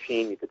Time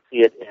Machine. You could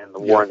see it in The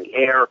War in the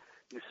Air.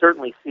 You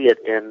certainly see it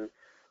in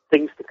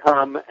Things to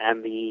Come,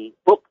 and the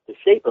book, The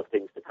Shape of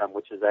Things to Come,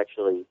 which is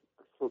actually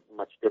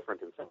much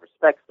different in some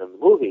respects than the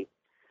movie.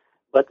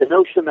 But the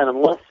notion that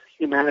unless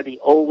humanity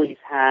always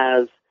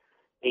has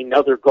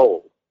another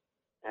goal,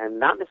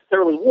 and not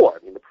necessarily war.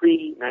 I mean, the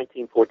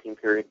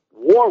pre-1914 period,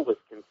 war was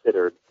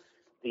considered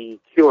the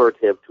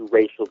curative to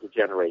racial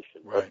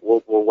degeneration. Right. But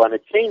World War I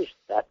had changed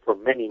that for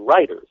many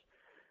writers.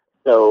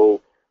 So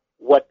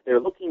what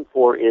they're looking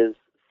for is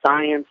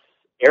science,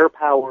 air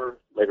power,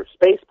 later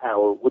space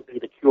power would be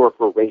the cure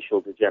for racial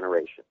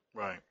degeneration.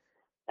 Right.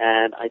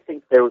 And I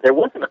think there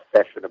was an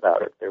obsession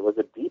about it. There was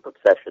a deep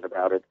obsession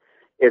about it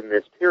in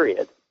this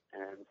period.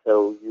 And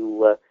so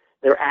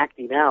they're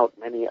acting out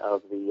many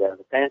of the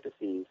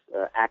fantasies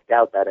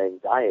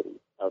anxiety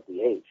of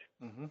the age.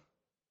 Mm-hmm.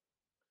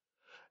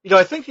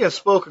 I think the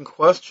unspoken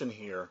question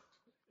here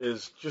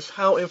is just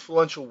how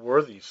influential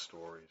were these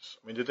stories?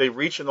 I mean, did they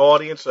reach an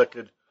audience that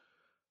could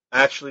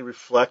actually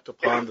reflect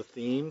upon the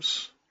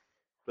themes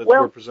that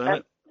were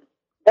presented?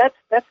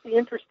 That's the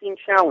interesting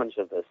challenge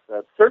of this.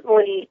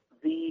 Certainly,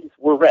 these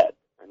were read.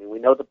 I mean, we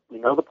know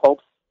the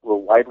pulps were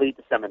widely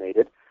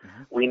disseminated.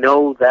 Mm-hmm. We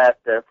know that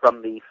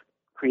from the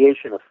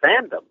creation of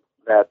fandom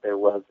that there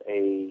was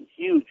a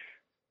huge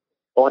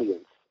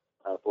audience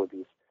for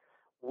these.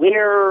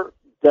 Where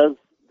does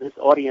this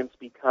audience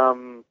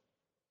become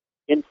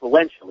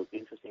influential is the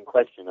interesting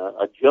question.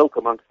 A joke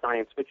amongst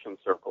science fiction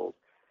circles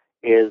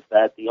is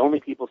that the only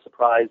people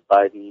surprised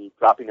by the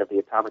dropping of the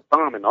atomic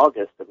bomb in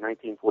August of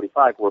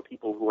 1945 were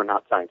people who were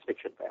not science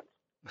fiction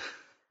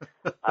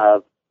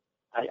fans.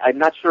 I'm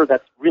not sure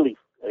that's really,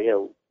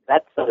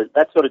 that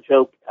sort of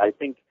joke, I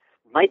think,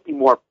 might be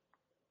more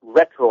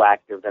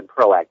retroactive than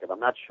proactive. I'm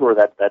not sure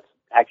that that's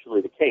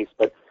actually the case,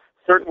 but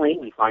certainly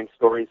we find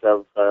stories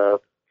of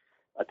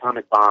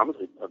atomic bombs,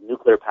 of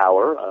nuclear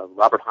power.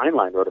 Robert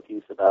Heinlein wrote a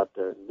piece about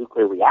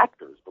nuclear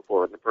reactors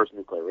before the first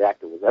nuclear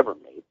reactor was ever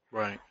made.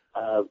 Right.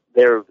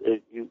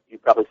 You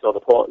probably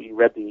saw you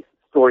read the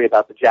story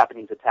about the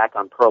Japanese attack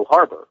on Pearl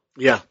Harbor.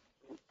 Yeah.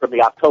 From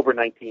the October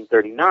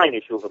 1939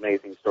 issue of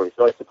Amazing Stories.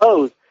 So I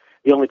suppose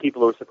the only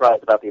people who were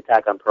surprised about the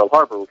attack on Pearl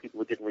Harbor were people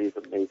who didn't read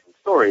Amazing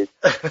Stories,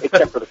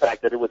 except for the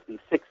fact that it was the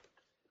sixth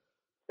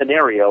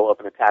scenario of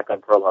an attack on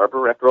Pearl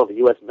Harbor. After all, the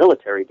U.S.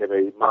 military did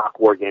a mock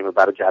war game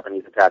about a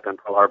Japanese attack on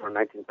Pearl Harbor in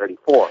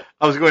 1934.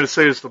 I was going to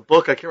say it's the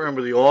book. I can't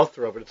remember the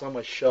author of it. It's on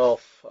my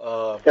shelf.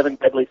 7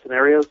 Deadly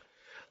Scenarios?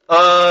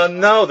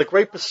 No, The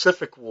Great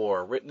Pacific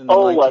War, written in the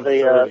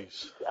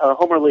 1930s.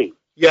 Homer Lee.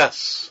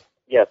 Yes.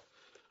 Yes.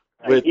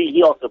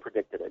 He also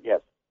predicted it,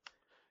 yes.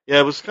 Yeah,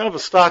 it was kind of a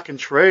stock and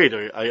trade,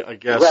 I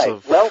guess.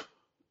 Right. Well,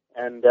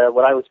 and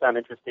what I always found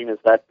interesting is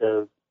that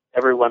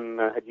everyone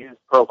had used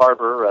Pearl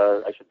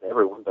Harbor. I shouldn't say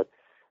everyone, but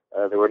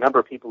there were a number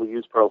of people who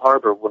used Pearl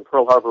Harbor. When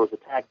Pearl Harbor was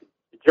attacked,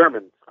 the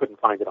Germans couldn't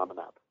find it on the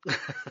map.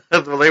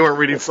 Well, they weren't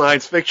reading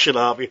science fiction,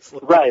 obviously.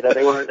 Right.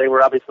 They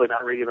were obviously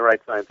not reading the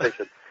right science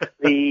fiction.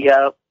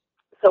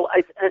 So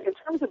in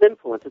terms of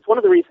influence, it's one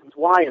of the reasons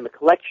why in the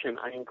collection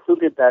I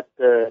included that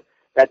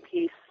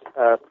piece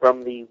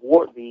from the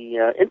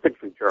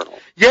Infantry Journal.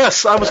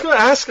 Yes, I was going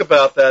to ask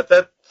about that.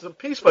 That's a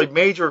piece by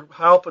Major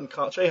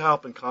J.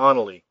 Halpin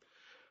Connolly.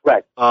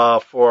 Right.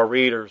 For our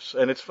readers,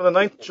 and it's from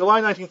the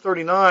July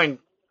 1939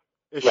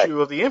 issue right.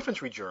 of the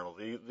Infantry Journal.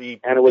 And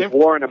it was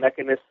War in a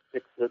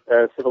Mechanistic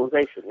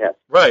Civilization. Yes.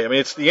 Right. I mean,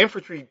 it's the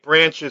infantry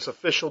branch's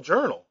official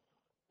journal.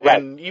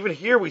 Right. And even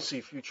here we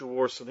see future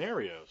war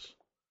scenarios.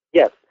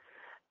 Yes.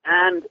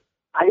 And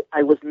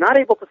I was not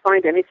able to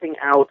find anything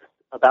out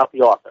about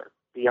the author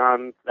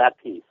beyond that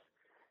piece.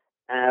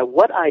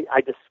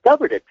 I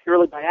discovered it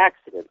purely by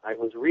accident. I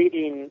was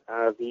reading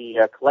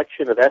the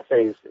collection of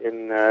essays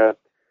in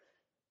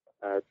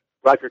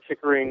Roger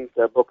Chickering's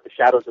book, The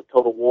Shadows of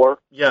Total War.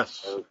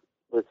 Yes.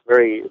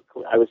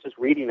 I was just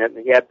reading it,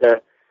 and he had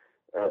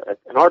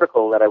an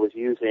article that I was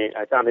using.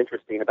 I found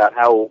interesting about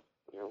how,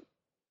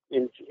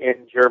 in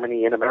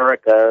Germany, in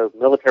America,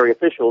 military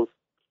officials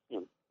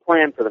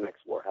plan for the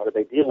next war. How did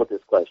they deal with this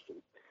question?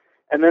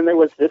 And then there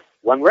was this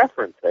one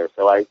reference there.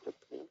 So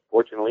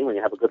fortunately, when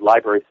you have a good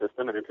library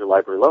system and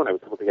interlibrary loan, I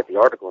was able to get the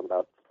article in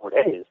about 4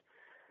 days.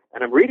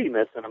 And I'm reading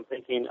this, and I'm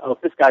thinking,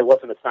 if this guy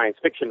wasn't a science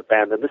fiction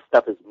fan, then this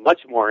stuff is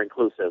much more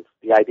inclusive.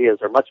 The ideas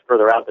are much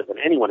further out there than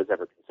anyone has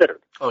ever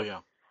considered. Oh, yeah.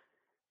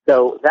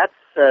 So that's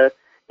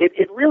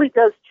it really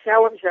does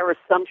challenge our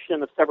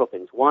assumption of several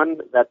things.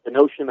 One, that the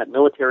notion that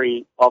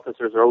military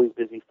officers are always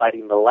busy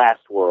fighting the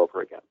last war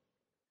over again.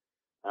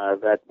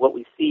 That what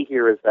we see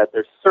here is that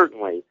there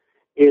certainly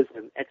is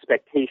an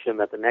expectation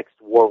that the next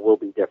war will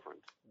be different.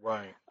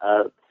 Right.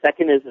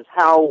 Second is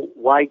how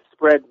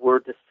widespread were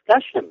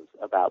discussions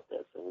about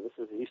this. And this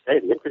is, as you say,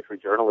 the Infantry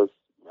Journal is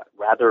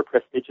rather a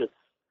prestigious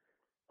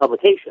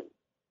publication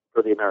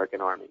for the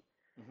American Army.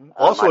 Mm-hmm.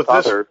 Also,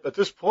 at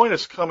this point,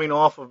 it's coming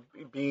off of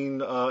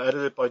being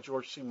edited by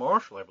George C.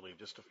 Marshall, I believe,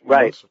 just a few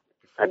months before.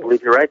 I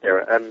believe you're right there.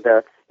 And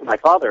my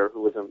father,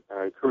 who was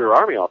a career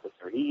Army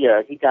officer, he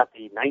got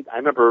I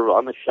remember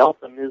on the shelf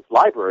in his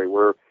library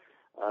were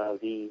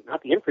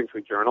not the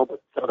Infantry Journal,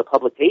 but some of the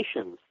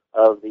publications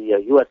of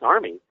the U.S.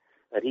 Army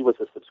that he was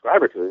a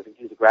subscriber to. I think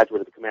he was a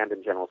graduate of the Command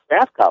and General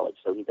Staff College,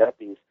 so he got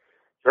these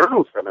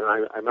journals from it.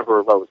 And I remember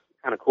it was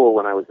kind of cool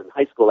when I was in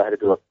high school. I had to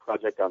do a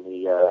project on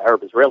the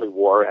Arab-Israeli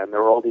War, and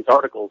there were all these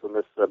articles in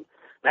this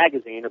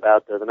magazine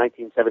about the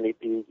 1970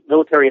 the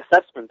military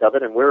assessment of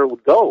it and where it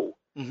would go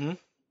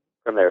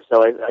from there.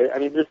 So I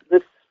mean,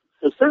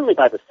 so certainly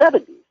by the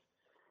 70s,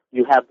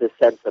 you have this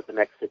sense that the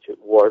next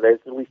war, there's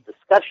at least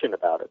discussion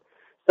about it.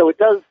 So it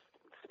does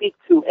speak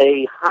to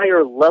a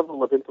higher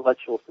level of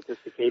intellectual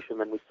sophistication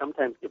than we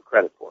sometimes give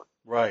credit for.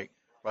 Right.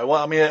 Well,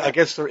 I mean, I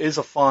guess there is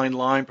a fine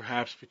line,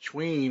 perhaps,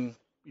 between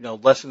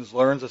lessons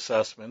learned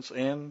assessments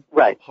and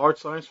hard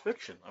science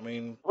fiction. I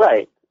mean,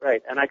 right.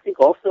 And I think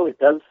also it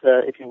does.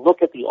 If you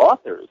look at the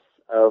authors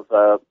of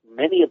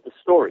many of the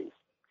stories,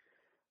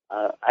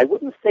 I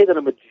wouldn't say that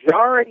a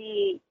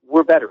majority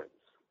were veterans,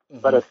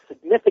 but a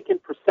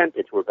significant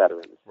percentage were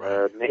veterans.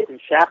 Right. Nathan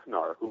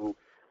Shachnar, who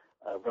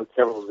wrote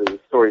several of the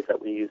stories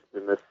that we used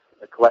in this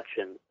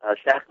collection,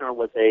 Shachnar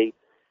was a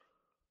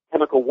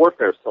chemical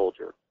warfare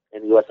soldier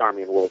in the U.S.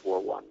 Army in World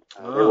War I.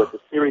 There was a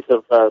series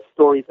of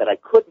stories that I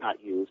could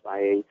not use by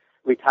a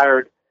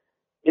retired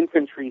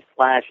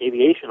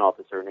infantry/aviation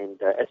officer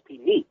named S.P.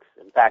 Meeks.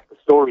 In fact, the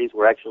stories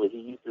were actually, he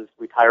used his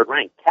retired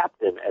rank,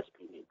 Captain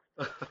S.P.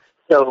 Meeks.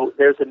 So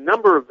there's a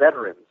number of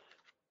veterans,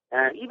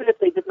 and even if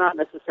they did not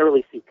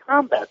necessarily see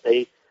combat,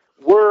 they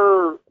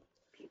were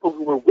people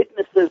who were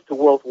witnesses to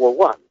World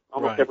War I,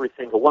 almost every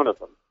single one of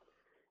them.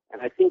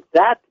 And I think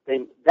that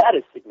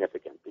is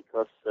significant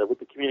because with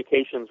the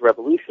communications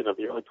revolution of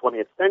the early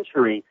 20th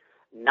century,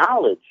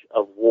 knowledge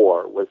of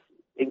war was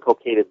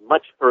inculcated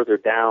much further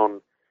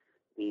down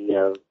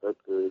the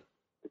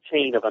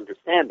chain of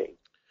understanding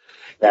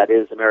that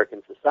is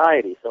American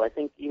society. So I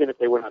think even if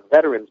they were not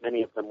veterans,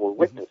 many of them were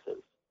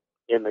witnesses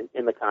in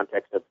the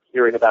context of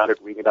hearing about it,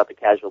 reading about the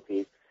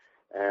casualties,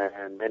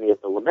 and many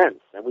of the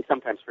laments. And we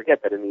sometimes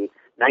forget that in the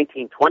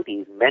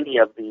 1920s, many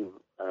of the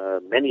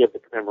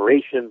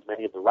commemorations,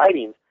 many of the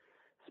writings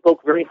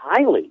spoke very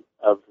highly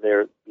of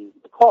the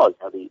cause.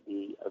 Now, the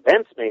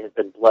events may have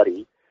been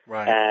bloody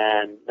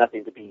and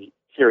nothing to be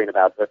cheering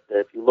about, but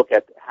if you look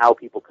at how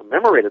people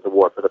commemorated the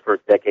war for the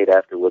first decade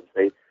afterwards,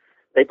 they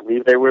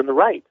believed they were in the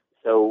right.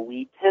 So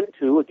we tend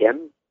to,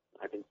 again,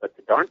 I think, but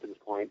to Darnton's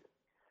point,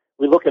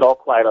 we look at All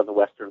Quiet on the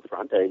Western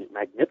Front, a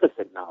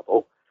magnificent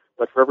novel,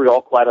 but for every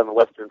All Quiet on the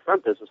Western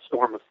Front, there's a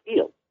Storm of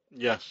Steel.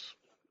 Yes.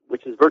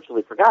 Which is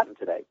virtually forgotten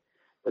today.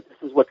 But this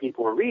is what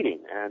people are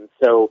reading. And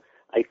so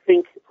I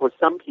think for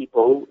some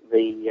people,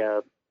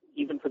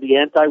 even for the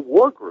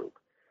anti-war group,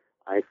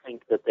 I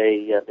think that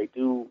they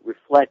do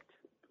reflect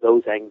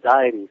those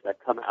anxieties that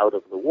come out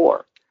of the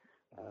war.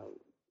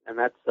 And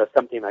that's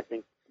something I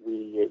think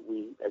we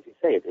as you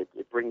say,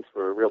 it brings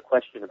for a real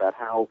question about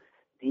how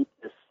deep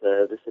this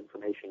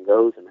information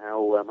goes and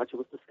how much it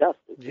was discussed.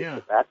 It's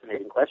a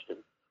fascinating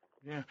question.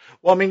 Yeah.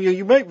 Well, I mean,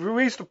 you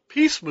raised the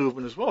peace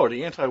movement as well, or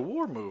the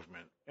anti-war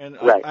movement. And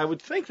I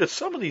would think that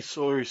some of these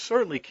stories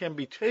certainly can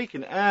be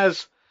taken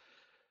as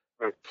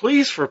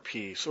pleas for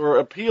peace or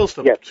appeals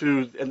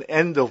to an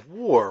end of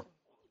war.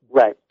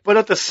 Right. But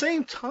at the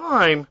same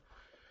time,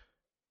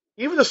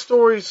 even the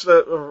stories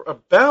that are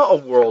about a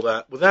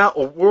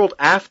world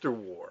after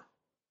war,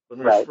 let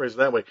me phrase it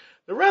that way,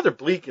 they're rather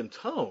bleak in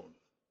tone,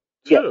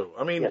 too. Yes.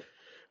 I mean,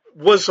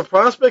 was the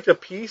prospect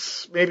of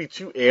peace maybe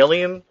too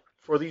alien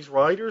for these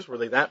writers? Were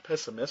they that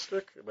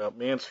pessimistic about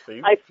man's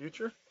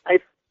future?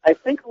 I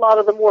think a lot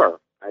of them were.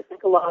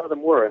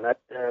 And that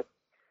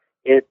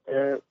it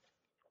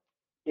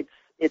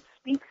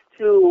speaks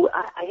to.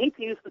 I hate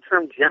to use the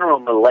term general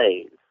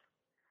malaise,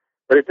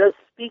 but it does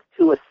speak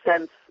to a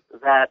sense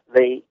that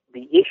the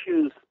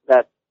issues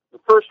that the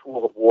First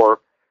World War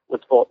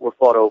were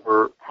fought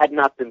over had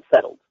not been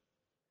settled.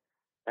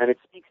 And it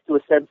speaks to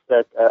a sense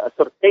that a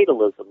sort of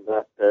fatalism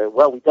that,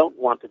 we don't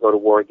want to go to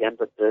war again,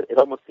 but it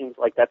almost seems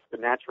like that's the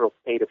natural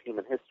state of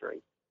human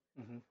history.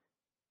 Mm-hmm.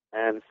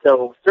 And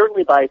so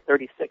certainly by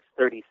 36,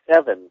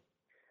 37,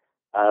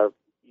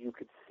 you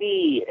could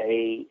see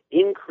a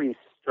increased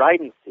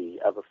stridency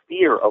of a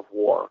fear of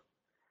war.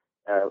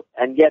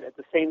 And yet at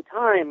the same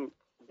time,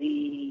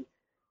 the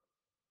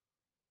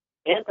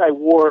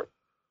anti-war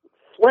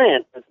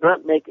slant does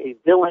not make a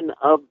villain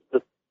of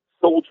the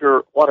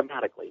soldier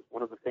automatically.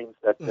 One of the things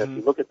that, if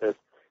you look at this,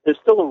 there's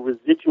still a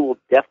residual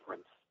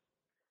deference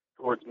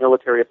towards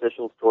military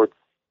officials, towards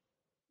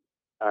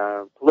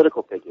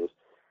political figures,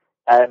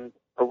 and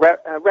a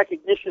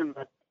recognition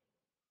that,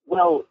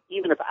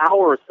 even if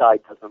our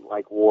side doesn't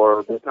like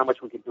war, there's not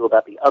much we can do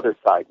about the other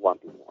side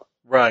wanting war.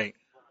 Right.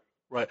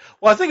 Well,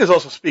 I think it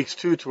also speaks,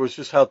 too, towards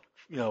just how,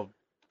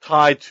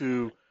 tied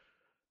to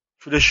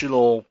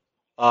traditional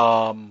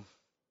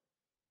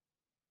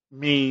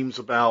memes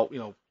about,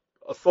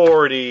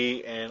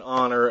 authority and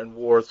honor and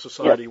war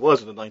society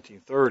was in the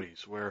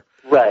 1930s, where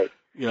well,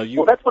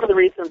 that's one of the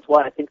reasons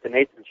why I think the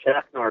Nathan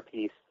Shachnar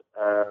piece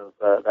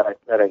that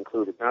I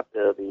included, not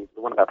the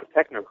one about the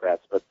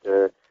technocrats, but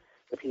the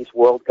piece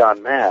 "World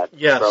Gone Mad"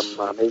 from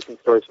Amazing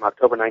Stories from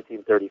October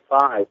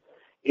 1935,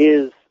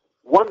 is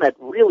one that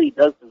really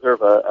does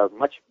deserve a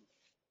much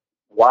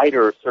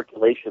wider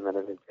circulation than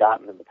it has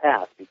gotten in the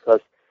past,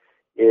 because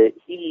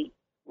he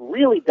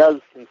really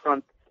does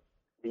confront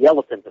the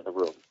elephant in the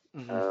room.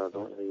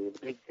 The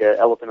big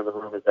elephant in the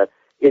room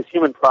is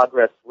human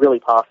progress really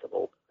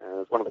possible?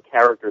 As one of the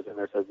characters in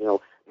there says,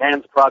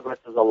 man's progress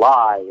is a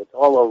lie. It's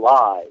all a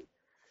lie.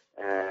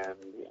 And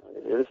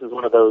this is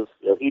one of those,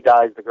 he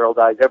dies, the girl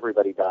dies,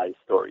 everybody dies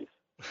stories.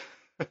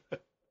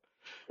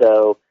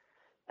 So,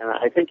 and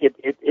I think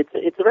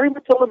it's very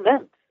much a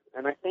lament.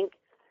 And I think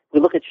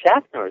we look at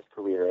Shachnar's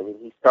career. I mean,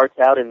 he starts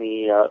out in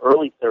the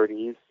early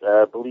 30s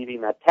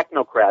believing that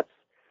technocrats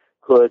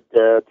could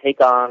take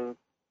on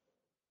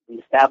the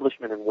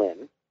establishment and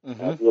win,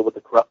 deal with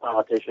the corrupt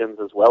politicians,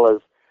 as well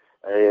as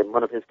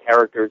one of his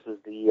characters is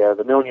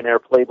the millionaire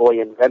playboy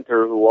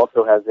inventor who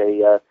also has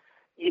a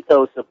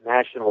ethos of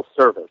national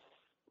service.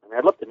 I mean,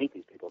 I'd love to meet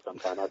these people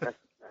sometime.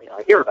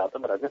 I hear about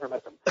them, but I've never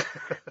met them.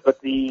 But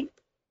the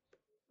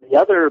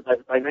other, by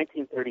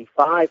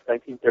 1935,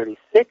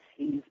 1936,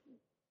 he's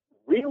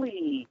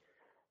really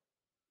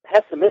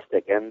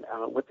pessimistic. And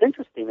what's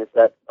interesting is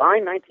that by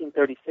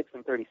 1936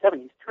 and 37,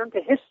 he's turned to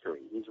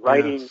history. He's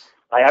writing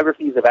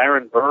biographies of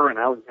Aaron Burr and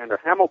Alexander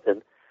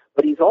Hamilton,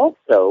 but he's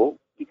also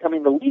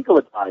becoming the legal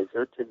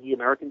advisor to the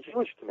American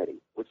Jewish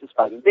Committee, which is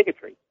fighting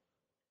bigotry.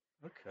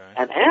 Okay.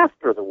 And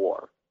after the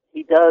war,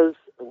 he does,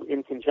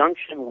 in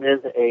conjunction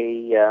with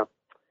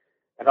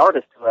an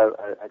artist who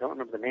I don't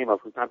remember the name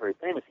of, who's not very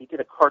famous, he did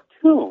a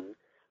cartoon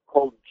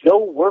called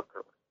Joe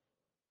Worker.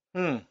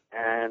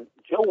 And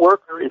Joe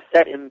Worker is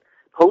set in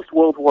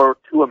post-World War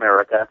II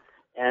America,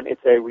 and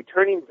it's a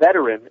returning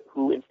veteran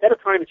who, instead of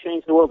trying to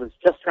change the world, is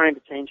just trying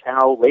to change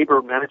how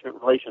labor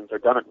management relations are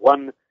done at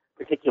one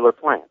particular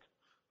plant,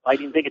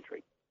 fighting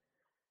bigotry.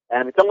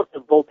 And it's almost a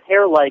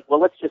Voltaire-like, well,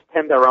 let's just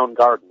tend our own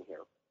garden here.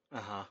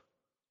 Uh-huh.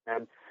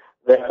 And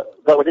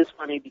though it is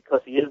funny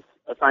because he is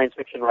a science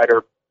fiction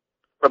writer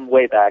from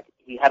way back,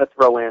 he had to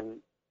throw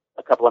in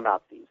a couple of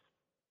Nazis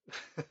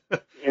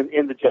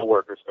in the Joe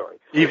Worker story.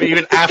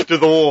 Even after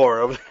the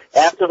war.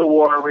 After the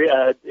war,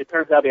 it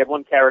turns out he had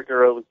one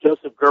character who was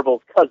Joseph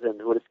Goebbels' cousin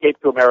who had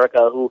escaped to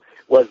America, who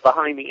was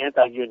behind the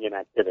anti-union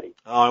activity.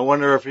 Oh, I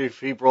wonder if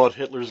he brought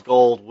Hitler's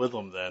gold with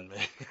him then.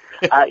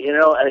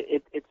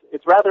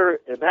 It's rather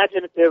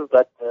imaginative,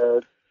 but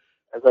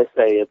as I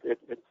say,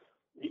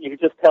 you can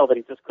just tell that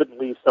he just couldn't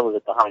leave some of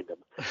it behind him.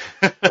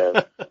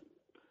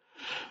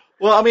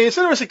 Well, I mean, it's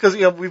interesting because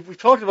we've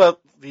talked about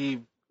the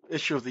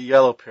issue of the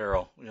yellow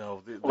peril,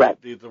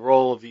 the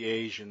role of the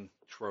Asian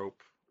trope,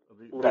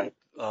 the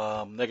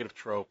negative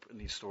trope in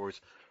these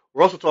stories.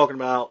 We're also talking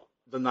about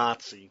the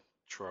Nazi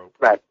trope.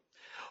 Right.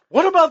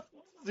 What about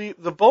the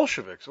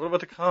Bolsheviks? What about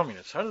the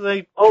communists? How do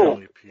they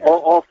generally appear?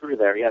 All through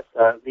there, yes.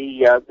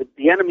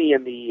 The enemy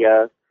in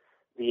the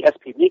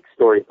S.P. Meek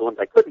stories, the ones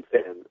I couldn't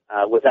fit in,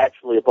 was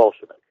actually a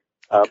Bolshevik.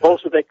 Okay.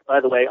 Bolshevik, by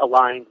the way,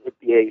 aligned with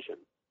the Asian.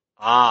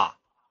 Ah.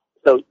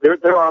 So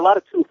there are a lot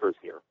of twofers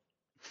here.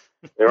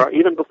 There are,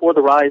 even before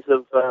the rise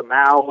of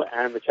Mao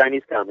and the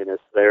Chinese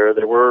communists, there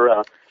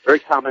were very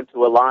common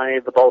to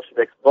align the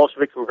Bolsheviks.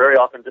 Bolsheviks were very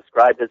often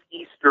described as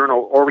Eastern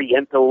or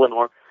Oriental in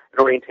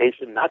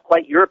orientation, not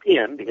quite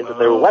European, because if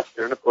they were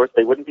Western, of course,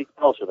 they wouldn't be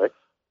Bolshevik.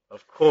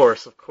 Of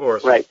course.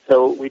 Right.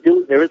 So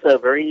there is a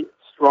very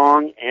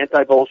strong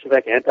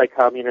anti-Bolshevik,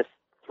 anti-communist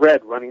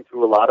thread running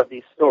through a lot of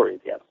these stories,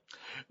 yes.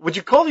 Would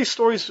you call these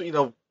stories,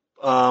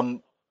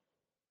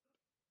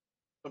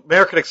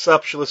 American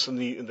exceptionalists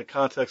in the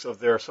context of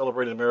their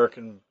celebrated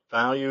American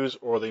values,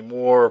 or are they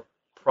more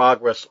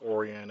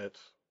progress-oriented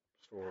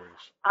stories?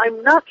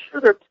 I'm not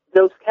sure that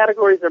those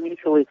categories are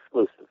mutually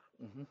exclusive.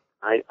 Mm-hmm.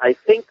 I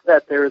think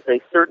that there is a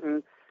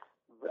certain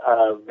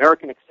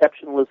American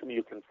exceptionalism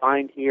you can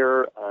find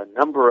here, a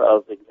number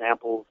of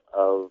examples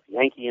of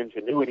Yankee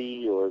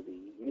ingenuity or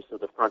the use of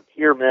the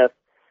frontier myth.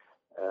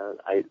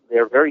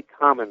 They're very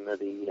common,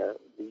 the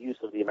use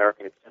of the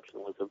American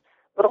exceptionalism,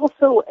 but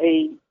also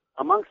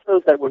amongst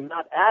those that were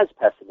not as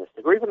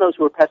pessimistic, or even those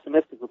who were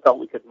pessimistic who felt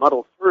we could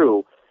muddle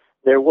through,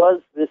 there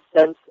was this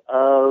sense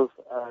of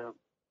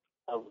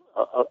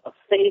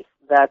faith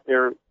that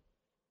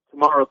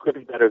tomorrow could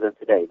be better than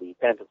today, the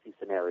fantasy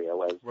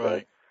scenario,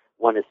 as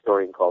one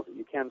historian calls it.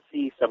 You can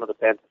see some of the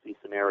fantasy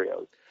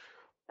scenarios.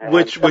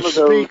 Which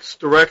speaks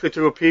directly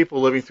to a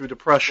people living through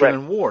depression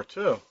and war,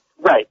 too.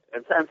 Right,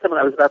 and some of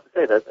I was about to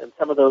say that, and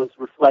some of those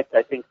reflect,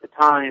 I think, the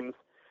times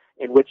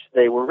in which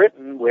they were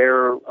written,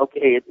 where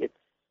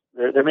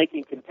they're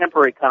making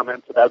contemporary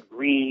comments about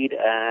greed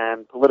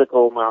and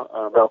political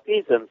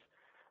malfeasance,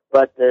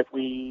 but if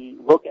we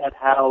look at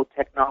how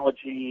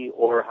technology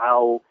or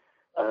how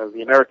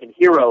the American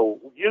hero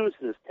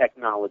uses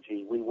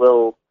technology, we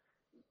will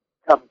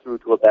come through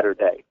to a better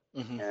day.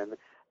 Mm-hmm. And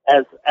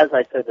as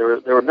I said,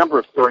 there are a number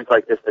of stories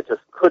like this that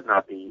just could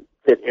not be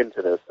fit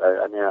into this.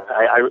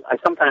 I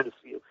sometimes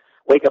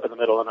wake up in the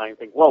middle and I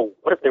think, whoa,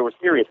 what if they were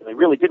serious and they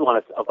really did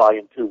want a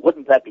volume 2?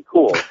 Wouldn't that be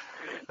cool?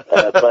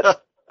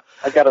 But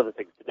I've got other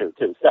things to do,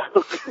 too.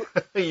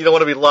 So you don't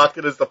want to be locked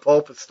in as the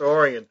pulp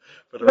historian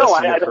for the rest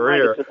of your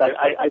career. It's just,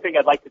 I think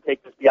I'd like to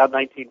take this beyond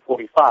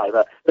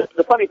 1945.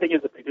 The funny thing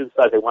is, if they do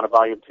decide they want a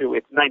volume 2,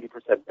 it's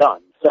 90%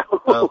 done.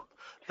 So well,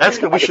 that's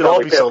good. We should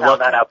all be so lucky.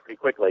 That out pretty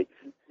quickly.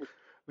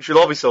 We should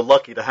all be so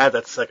lucky to have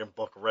that second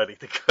book ready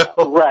to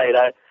go.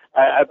 Right.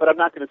 But I'm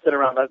not going to sit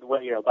around by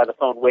the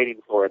phone waiting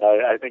for it.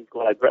 I think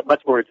what I'm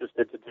much more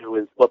interested to do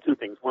is, well, two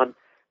things. One,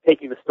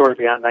 taking the story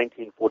beyond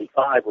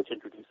 1945, which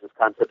introduces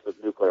concepts of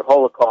nuclear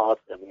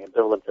holocaust and the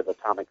ambivalence of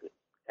atomic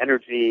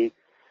energy,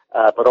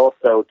 but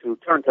also to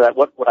turn to that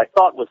what I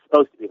thought was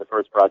supposed to be the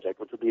first project,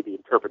 which would be the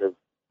interpretive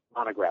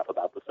monograph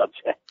about the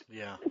subject.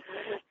 Yeah.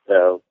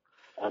 So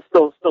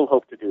still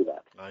hope to do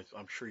that.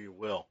 I'm sure you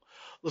will.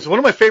 Listen, one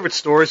of my favorite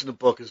stories in the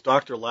book is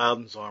Dr.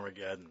 Loudon's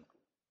Armageddon.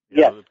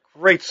 Yes.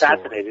 Great story.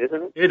 Fascinating,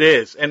 isn't it? It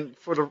is. And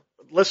for the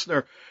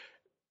listener,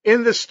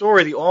 in this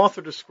story, the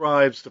author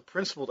describes the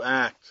principled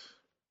act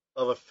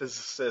of a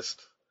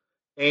physicist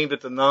aimed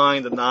at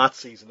denying the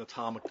Nazis an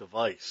atomic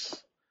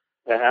device.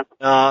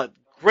 Uh-huh.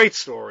 Great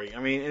story. I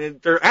mean,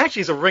 and there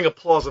actually is a ring of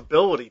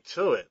plausibility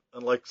to it,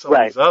 unlike some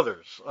of these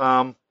others.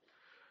 I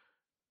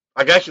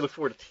actually look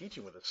forward to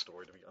teaching with this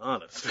story, to be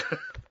honest.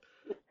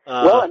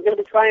 Well, I'm going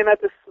to be trying that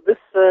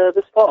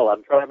this fall.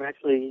 I'm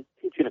actually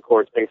teaching a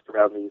course based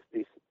around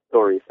these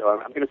stories, so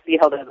I'm going to see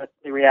how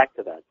they react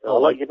to that. So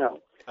I'll let you know.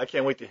 I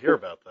can't wait to hear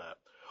about that.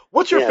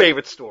 What's your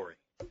favorite story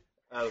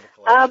out of the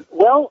collection?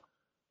 Well,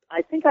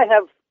 I think I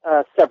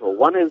have several.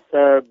 One is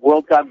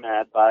World Gone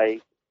Mad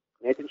by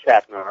Nathan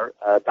Shatnar.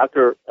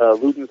 Dr.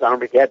 Luden's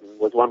Armageddon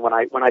was one when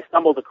I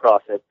stumbled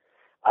across it,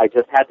 I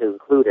just had to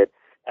include it.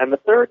 And the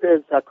third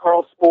is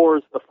Carl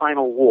Spohr's The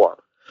Final War,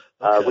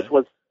 which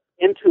was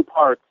in 2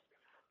 parts,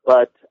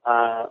 but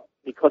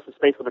because of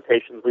space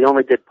limitations, we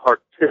only did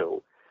part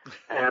 2.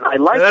 And I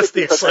like that's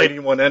the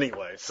exciting one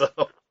anyway. So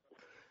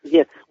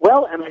yeah,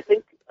 well, and I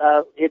think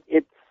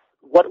it's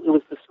what it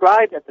was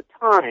described at the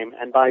time,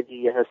 and by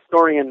the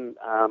historian.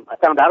 I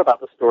found out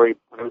about the story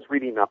when I was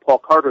reading Paul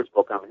Carter's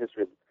book on the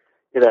history.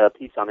 Did a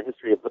piece on the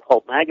history of the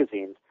pulp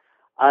magazines.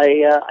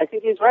 I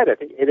think he's right. I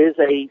think it is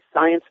a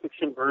science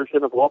fiction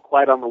version of All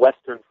Quiet on the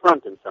Western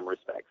Front in some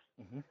respects.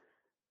 Mm-hmm.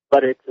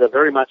 But it's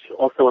very much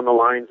also in the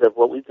lines of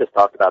what we just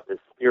talked about, this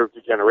fear of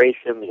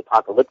degeneration, the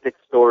apocalyptic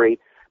story.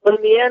 But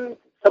in the end,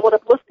 somewhat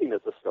uplifting as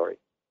a story.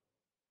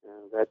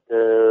 That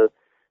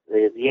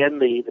at the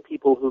end, the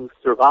people who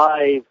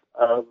survive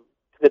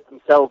commit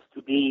themselves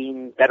to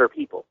being better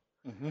people.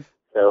 Mm-hmm.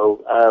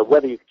 So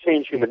whether you could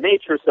change human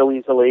nature so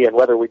easily and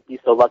whether we'd be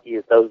so lucky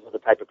as those are the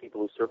type of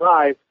people who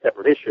survive,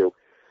 separate issue.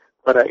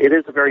 But it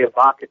is a very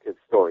evocative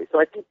story. So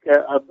I think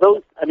of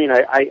those,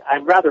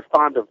 I'm rather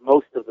fond of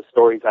most of the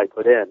stories I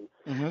put in.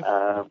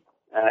 Mm-hmm.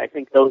 I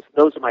think those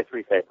are my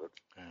 3 favorites.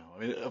 Yeah, I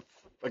mean,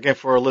 again,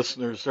 for our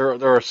listeners,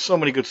 there are so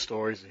many good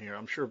stories in here.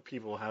 I'm sure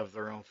people have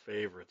their own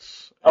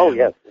favorites. Oh,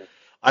 yes.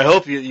 I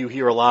hope you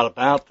hear a lot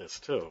about this,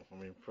 too. I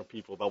mean, from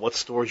people about what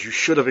stories you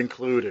should have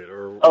included.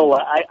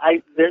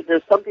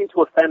 There's something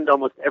to offend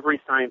almost every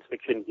science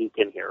fiction geek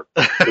in here,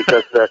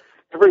 because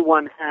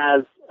everyone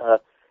has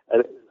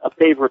a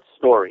favorite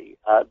story.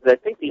 I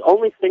think the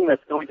only thing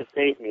that's going to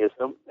save me is,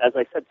 as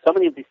I said, so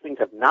many of these things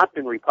have not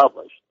been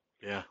republished.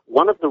 Yeah.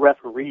 One of the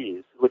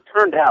referees, who it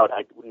turned out,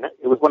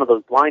 it was one of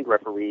those blind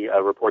referee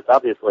reports,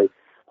 obviously.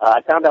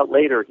 I found out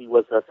later he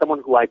was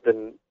someone who I'd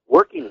been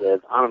working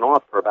with on and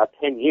off for about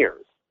 10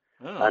 years.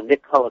 Oh.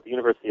 Nick Hull at the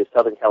University of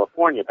Southern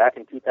California. Back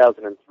in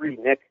 2003,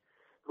 Nick,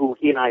 who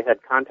he and I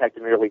had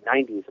contacted in the early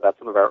 90s about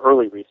some of our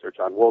early research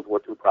on World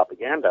War II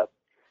propaganda,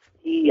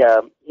 he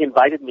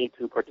invited me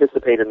to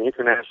participate in the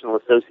International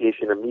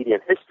Association of Media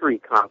and History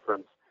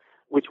Conference,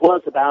 which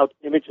was about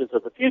images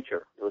of the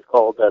future. It was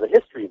called The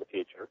History of the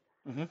Future,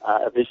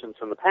 Visions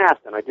from the Past,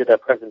 and I did a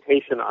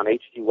presentation on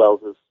H.G.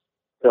 Wells'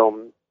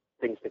 film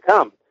Things to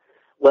Come.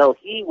 Well,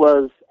 he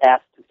was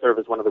asked to serve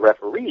as one of the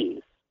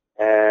referees,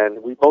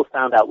 and we both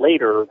found out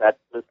later that,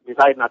 because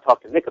I had not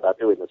talked to Nick about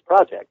doing this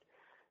project,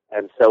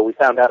 and so we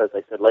found out, as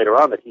I said later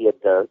on, that he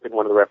had been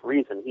one of the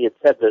referees, and he had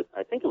said that,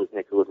 I think it was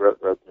Nick who had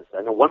wrote this.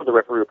 I know one of the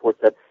referee reports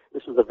said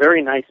this was a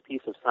very nice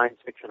piece of science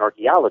fiction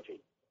archaeology.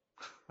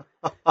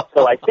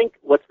 So I think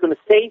what's going to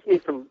save me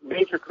from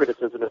major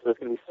criticism is there's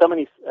going to be so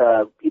many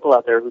people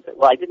out there who say,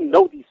 well, I didn't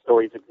know these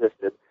stories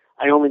existed.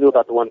 I only knew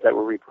about the ones that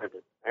were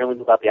reprinted. I only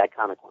knew about the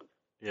iconic ones.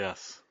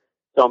 Yes.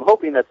 So I'm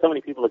hoping that so many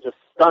people are just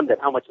stunned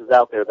at how much is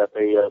out there that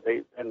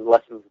they and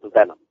lessons the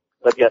venom.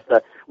 But yes,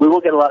 we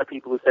will get a lot of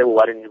people who say, well,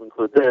 why didn't you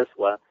include this?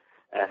 Well,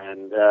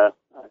 and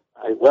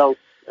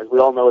as we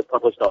all know as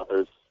published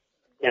authors,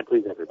 can't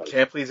please everybody.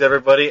 Can't please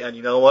everybody, and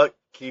you know what?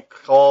 Keep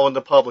calling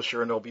the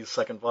publisher, and there'll be a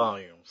second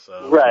volume.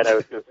 So. Right, I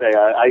was going to say,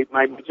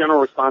 my general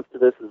response to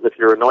this is if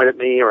you're annoyed at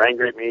me or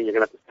angry at me, you're going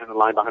to have to stand in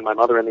line behind my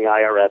mother and the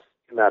IRS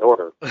in that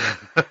order.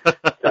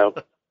 So,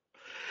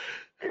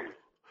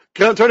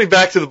 turning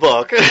back to the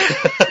book.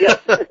 Yes.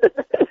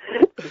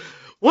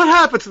 What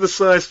happened to the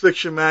science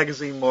fiction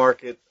magazine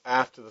market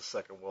after the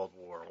Second World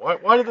War?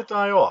 Why did it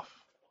die off?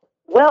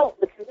 Well,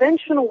 the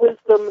conventional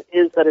wisdom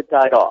is that it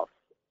died off.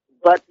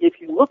 But if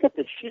you look at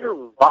the sheer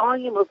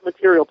volume of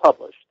material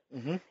published,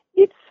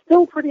 it's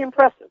still pretty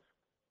impressive.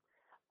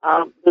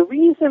 The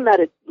reason that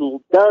it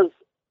does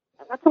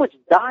not so much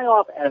die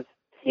off as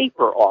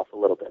taper off a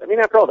little bit. I mean,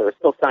 after all, there are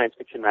still science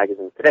fiction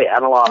magazines today.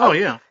 Analog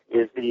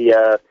is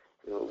the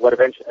what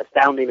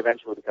Astounding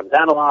eventually becomes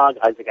Analog.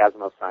 Isaac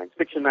Asimov's science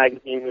fiction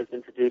magazine was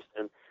introduced.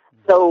 And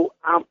so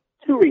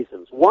 2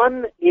 reasons.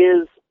 One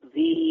is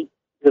the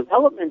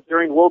development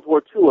during World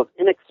War II of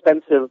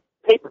inexpensive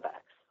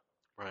paperbacks.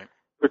 Right.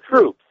 For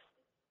troops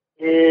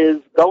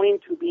is going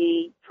to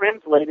be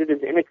translated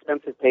into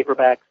inexpensive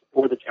paperbacks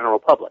for the general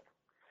public.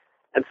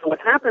 And so what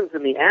happens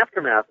in the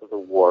aftermath of the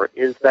war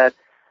is that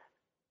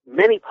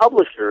many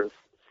publishers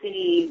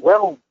see,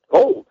 well,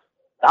 gold,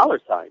 dollar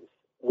signs,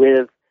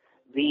 with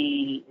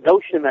the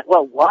notion that,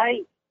 well,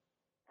 why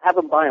have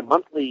them buy a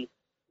monthly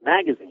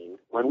magazine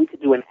when we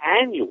could do an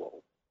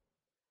annual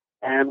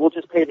and we'll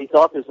just pay these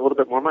authors a little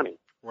bit more money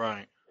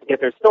to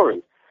get their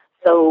stories.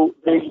 So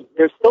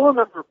there's still a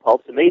number of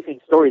pulps. Amazing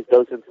Stories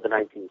goes into the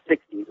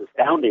 1960s.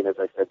 Astounding, as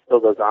I said, still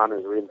goes on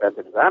as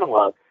reinvented as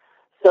analog.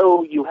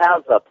 So you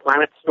have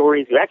Planet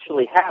Stories. You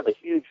actually have a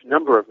huge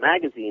number of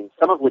magazines,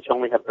 some of which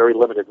only have very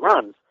limited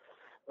runs.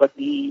 But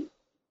the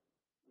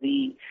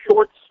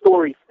short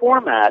story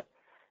format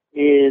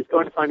is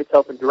going to find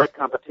itself in direct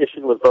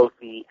competition with both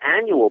the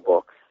annual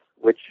books,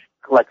 which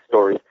collect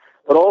stories,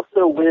 but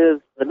also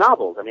with the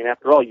novels. I mean,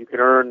 after all, you can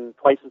earn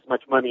twice as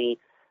much money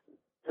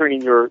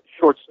turning your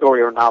short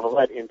story or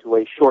novelette into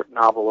a short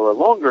novel or a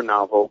longer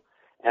novel.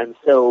 And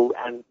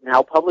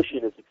now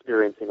publishing is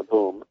experiencing a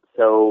boom.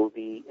 So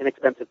the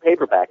inexpensive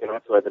paperback, and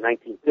that's why the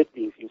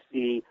 1950s, you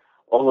see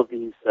all of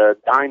these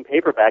dime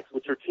paperbacks,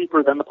 which are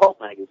cheaper than the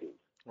pulp magazines.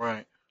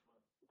 Right.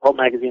 Pulp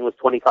magazine was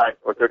 25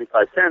 or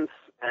 35 cents,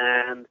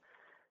 and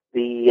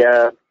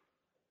the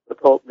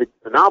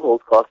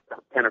novels cost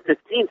 10 or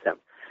 15 cents.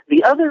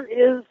 The other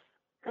is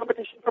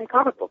competition from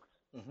comic books.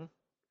 Mm-hmm.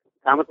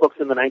 Comic books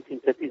in the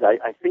 1950s,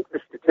 I think the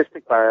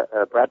statistic by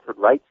Bradford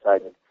Wright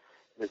cited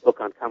in his book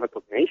on Comic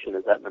Book Nation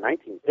is that in the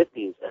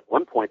 1950s, at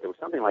one point, there was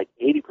something like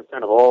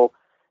 80% of all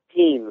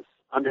teens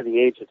under the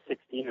age of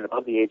 16 and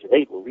above the age of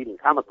 8 were reading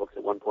comic books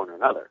at one point or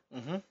another.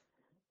 Mm-hmm.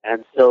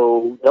 And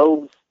so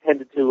those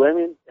tended to,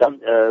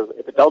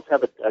 if adults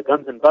have a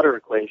guns and butter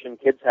equation,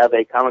 kids have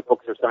a comic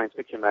books or science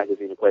fiction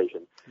magazine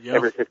equation. Yep.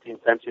 Every 15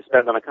 cents you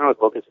spend on a comic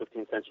book is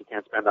 15 cents you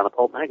can't spend on a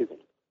pulp magazine.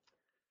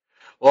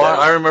 Well,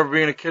 I remember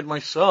being a kid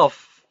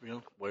myself,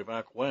 way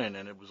back when,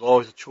 and it was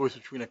always a choice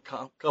between a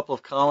couple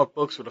of comic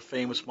books or the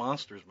Famous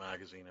Monsters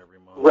magazine every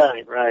month.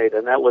 Right.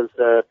 And that was,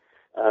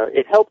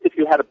 it helped if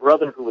you had a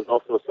brother who was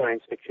also a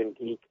science fiction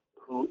geek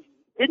who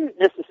didn't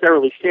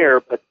necessarily share,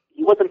 but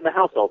he wasn't in the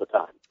house all the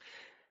time.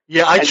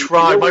 Yeah, I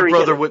tried. My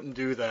brother wouldn't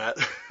do that.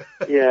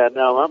 Yeah,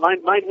 no,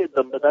 mine hid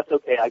them, but that's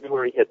okay. I knew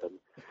where he hid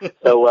them.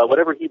 So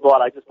whatever he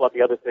bought, I just bought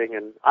the other thing,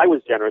 and I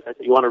was generous. I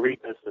said, "You want to read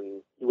this?"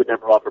 And he would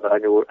never offer, but I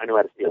knew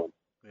how to steal them.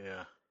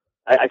 Yeah.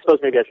 I suppose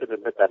maybe I shouldn't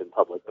admit that in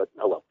public, but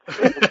oh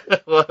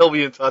well. Well, he'll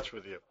be in touch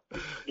with you.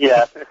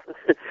 Yeah,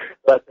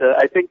 but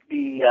I think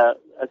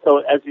so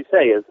as you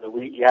say,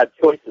 you had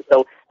choices.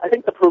 So I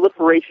think the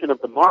proliferation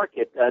of the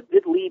market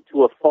did lead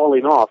to a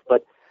falling off,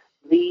 but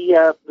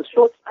the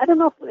shorts, I don't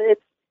know if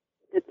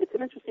it's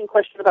an interesting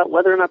question about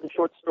whether or not the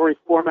short story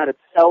format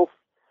itself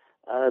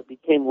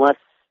became less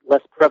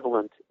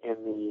prevalent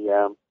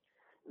in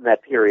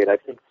that period. I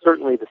think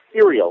certainly the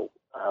serial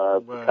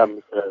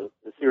becomes the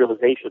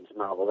serialization of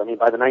novels. I mean,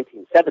 by the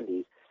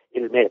 1970s,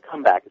 it had made a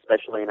comeback,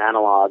 especially in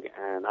Analog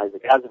and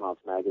Isaac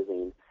Asimov's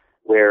magazine,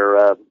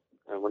 where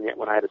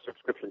when I had a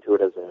subscription to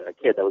it as a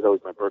kid, that was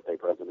always my birthday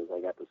present, is I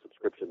got the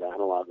subscription to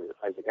Analog with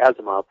Isaac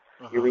Asimov.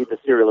 Uh-huh. You read the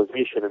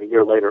serialization, and a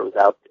year later it was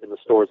out in the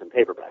stores in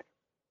paperback.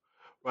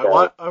 Right.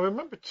 Well, I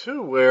remember,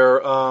 too,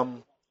 where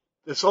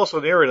it's also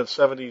an era in the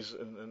 70s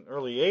and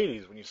early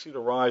 80s when you see the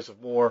rise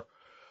of more,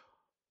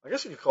 I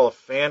guess you could call it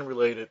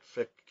fan-related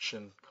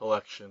fiction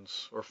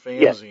collections or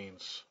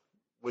fanzines,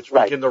 which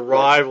begin to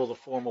rival the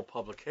formal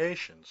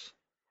publications.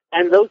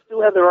 And those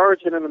do have their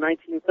origin in the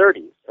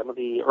 1930s. Some of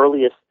the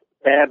earliest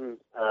fan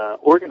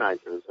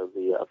organizers of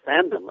the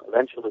fandom,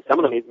 eventually, some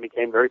of them even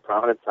became very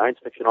prominent science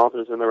fiction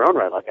authors in their own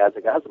right, like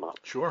Isaac Asimov.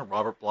 Sure,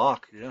 Robert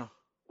Bloch, yeah.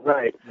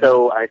 Right. Yeah.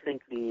 So I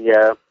think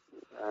that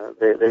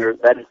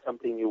is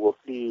something you will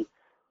see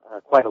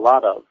quite a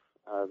lot of.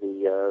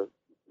 The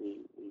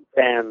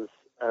fans.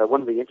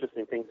 One of the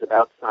interesting things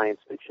about science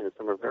fiction is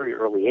from a very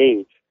early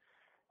age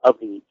of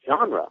the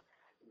genre,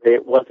 there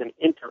was an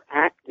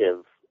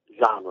interactive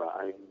genre.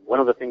 I mean, one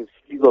of the things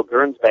Hugo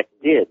Gernsback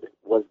did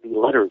was the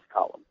letters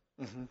column.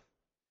 Mm-hmm.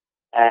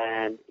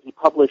 And he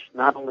published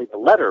not only the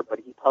letter, but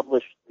he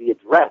published the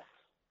address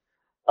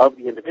of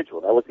the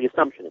individual. That was the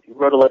assumption. If you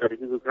wrote a letter to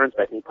Hugo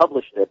Gernsback and he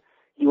published it,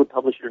 he would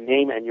publish your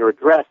name and your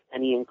address,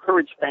 and he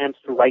encouraged fans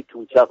to write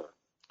to each other.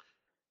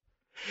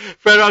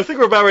 Fred, I think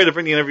we're about ready to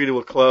bring the interview to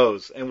a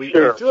close, and we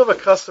do have a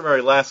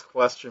customary last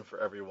question for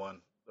everyone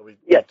that we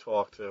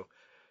talk to.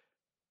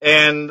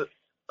 And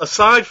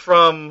aside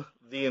from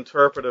the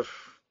interpretive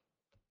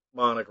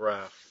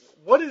monograph,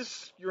 what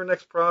is your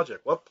next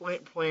project? What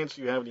plans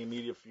do you have in the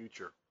immediate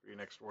future for your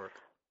next work?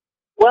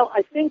 Well,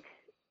 I think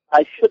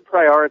I should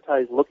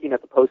prioritize looking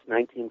at the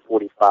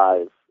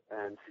post-1945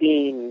 and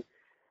seeing,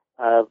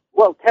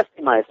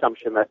 testing my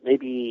assumption that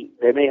maybe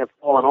they may have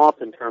fallen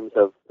off in terms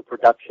of the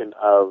production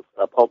of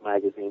pulp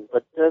magazines,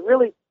 but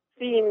really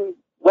seeing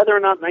whether or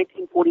not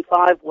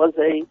 1945 was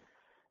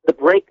the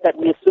break that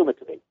we assume it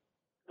to be.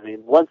 I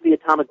mean, was the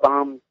atomic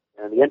bomb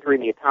and the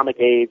entering the atomic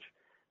age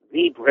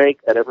the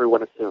break that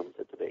everyone assumes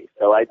it to be?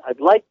 So I'd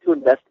like to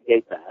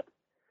investigate that.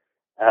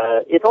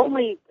 If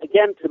only,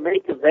 again, to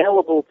make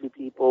available to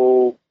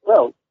people,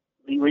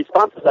 the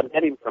responses I'm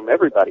getting from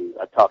everybody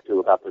I've talked to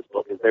about this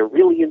book is they're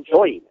really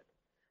enjoying it.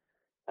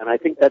 And I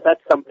think that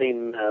that's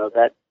something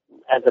that,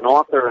 as an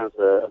author, as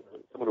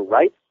someone who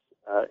writes,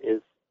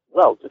 is,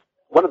 just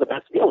one of the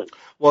best feelings.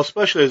 Well,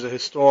 especially as a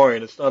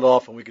historian, it's not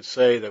often we could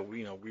say that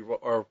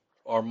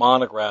our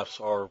monographs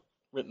are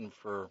written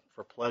for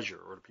pleasure,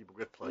 or people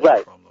get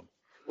pleasure from them.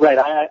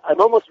 Right.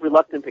 I'm almost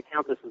reluctant to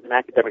count this as an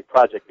academic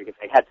project because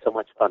I had so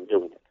much fun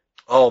doing it.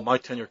 Oh, my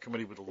tenure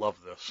committee would love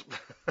this.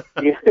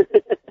 Yeah.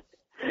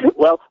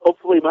 Well,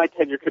 hopefully my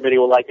tenure committee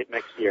will like it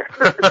next year.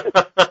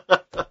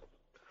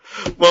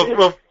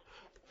 Well,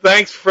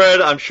 thanks,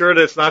 Fred. I'm sure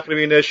that it's not going to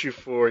be an issue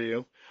for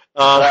you.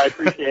 I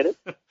appreciate it.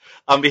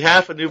 On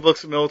behalf of New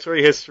Books in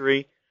Military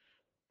History,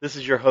 this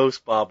is your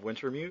host, Bob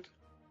Wintermute.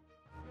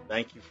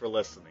 Thank you for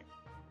listening.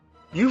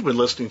 You've been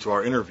listening to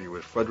our interview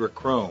with Frederick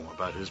Crome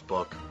about his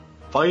book,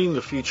 Fighting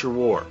the Future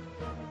War,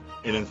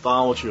 an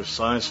anthology of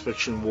science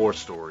fiction war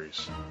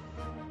stories,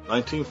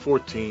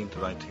 1914 to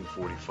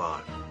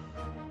 1945.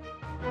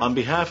 On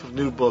behalf of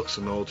New Books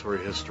in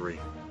Military History,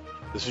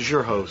 this is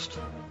your host,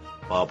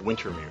 Bob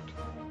Wintermute.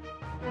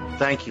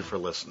 Thank you for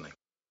listening.